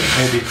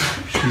 Maybe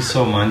she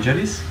saw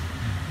Manjaris.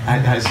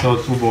 I saw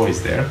 2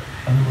 boys there.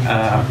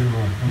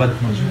 But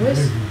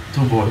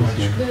 2 boys,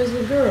 yeah. Those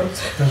were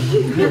girls.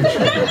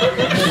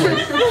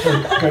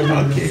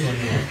 Okay.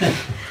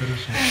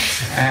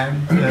 And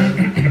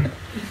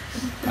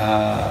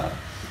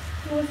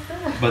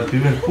but we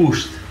were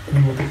pushed.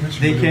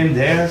 They came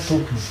there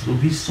to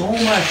be so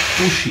much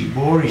pushy,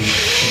 boring,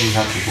 we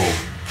had to go.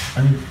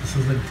 And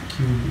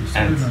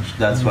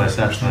that's why we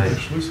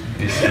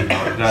see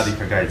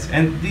Radhika guides.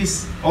 And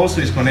this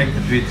also is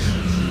connected with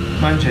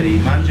Manjari.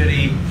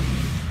 Manjari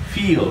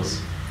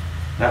feels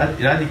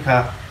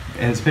Radhika,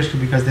 and especially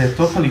because they are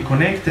totally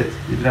connected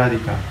with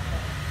Radhika,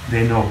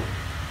 they know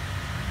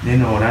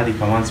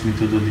Radhika wants me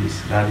to do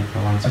this,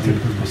 Radhika wants me to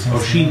do this,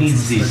 or she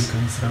needs this,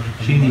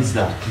 she needs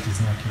that.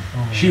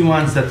 She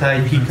wants that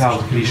I kick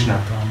out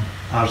Krishna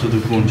out of the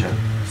Kunja.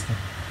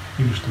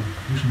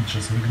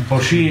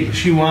 Or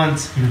she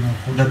wants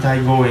that I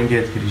go and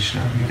get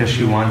Krishna because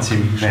she wants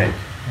him back.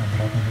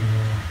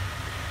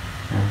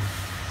 Yeah.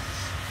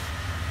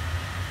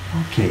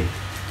 Okay.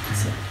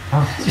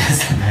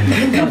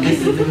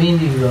 This is the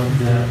meaning of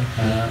the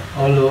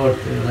O Lord,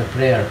 the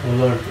prayer. O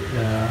Lord,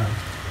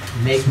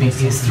 make me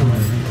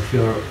instrument of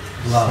your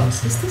love.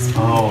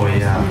 Oh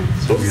yeah,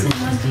 so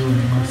beautiful.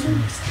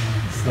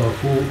 So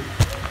who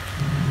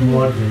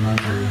more than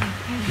other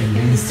can be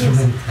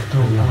instrument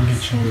of love?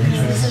 These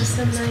are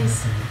some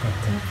nice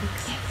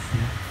topics.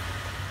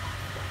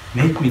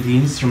 Make me the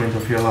instrument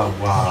of your love.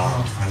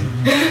 Wow, I'm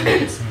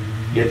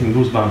getting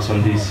goosebumps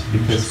on this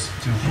because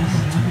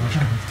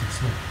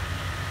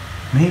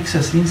makes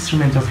us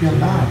instrument of your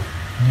love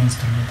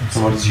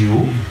towards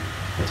you,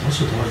 but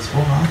also towards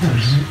all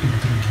others.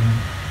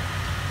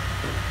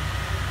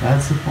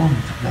 That's the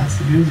point. That's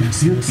the beauty in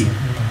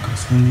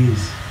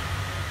this.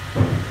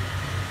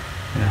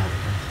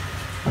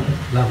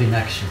 Love in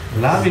action.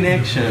 Love in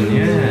action,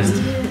 yes.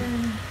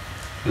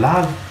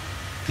 Love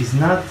is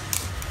not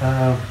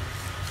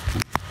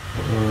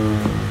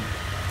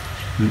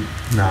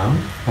noun.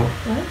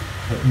 What?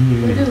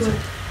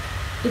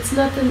 It's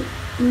not a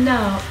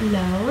noun.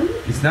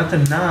 It's not a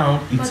noun,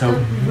 it's a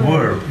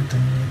verb.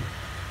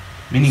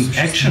 Meaning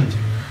action.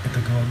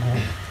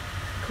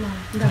 Лав.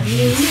 Да, не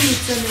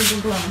имеется в виду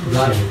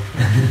глагол.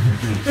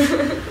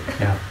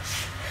 Yeah.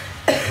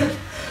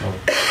 So,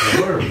 the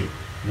verb,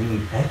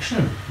 meaning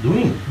action,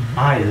 doing.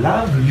 I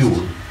love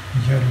you.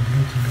 Я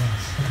люблю тебя.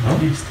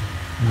 Это есть.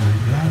 I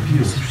love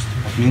you.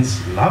 That means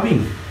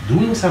loving,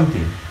 doing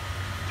something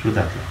through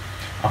that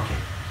love. Okay.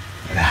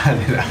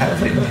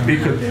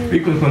 We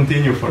could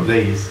continue for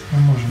days.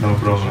 No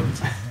problem.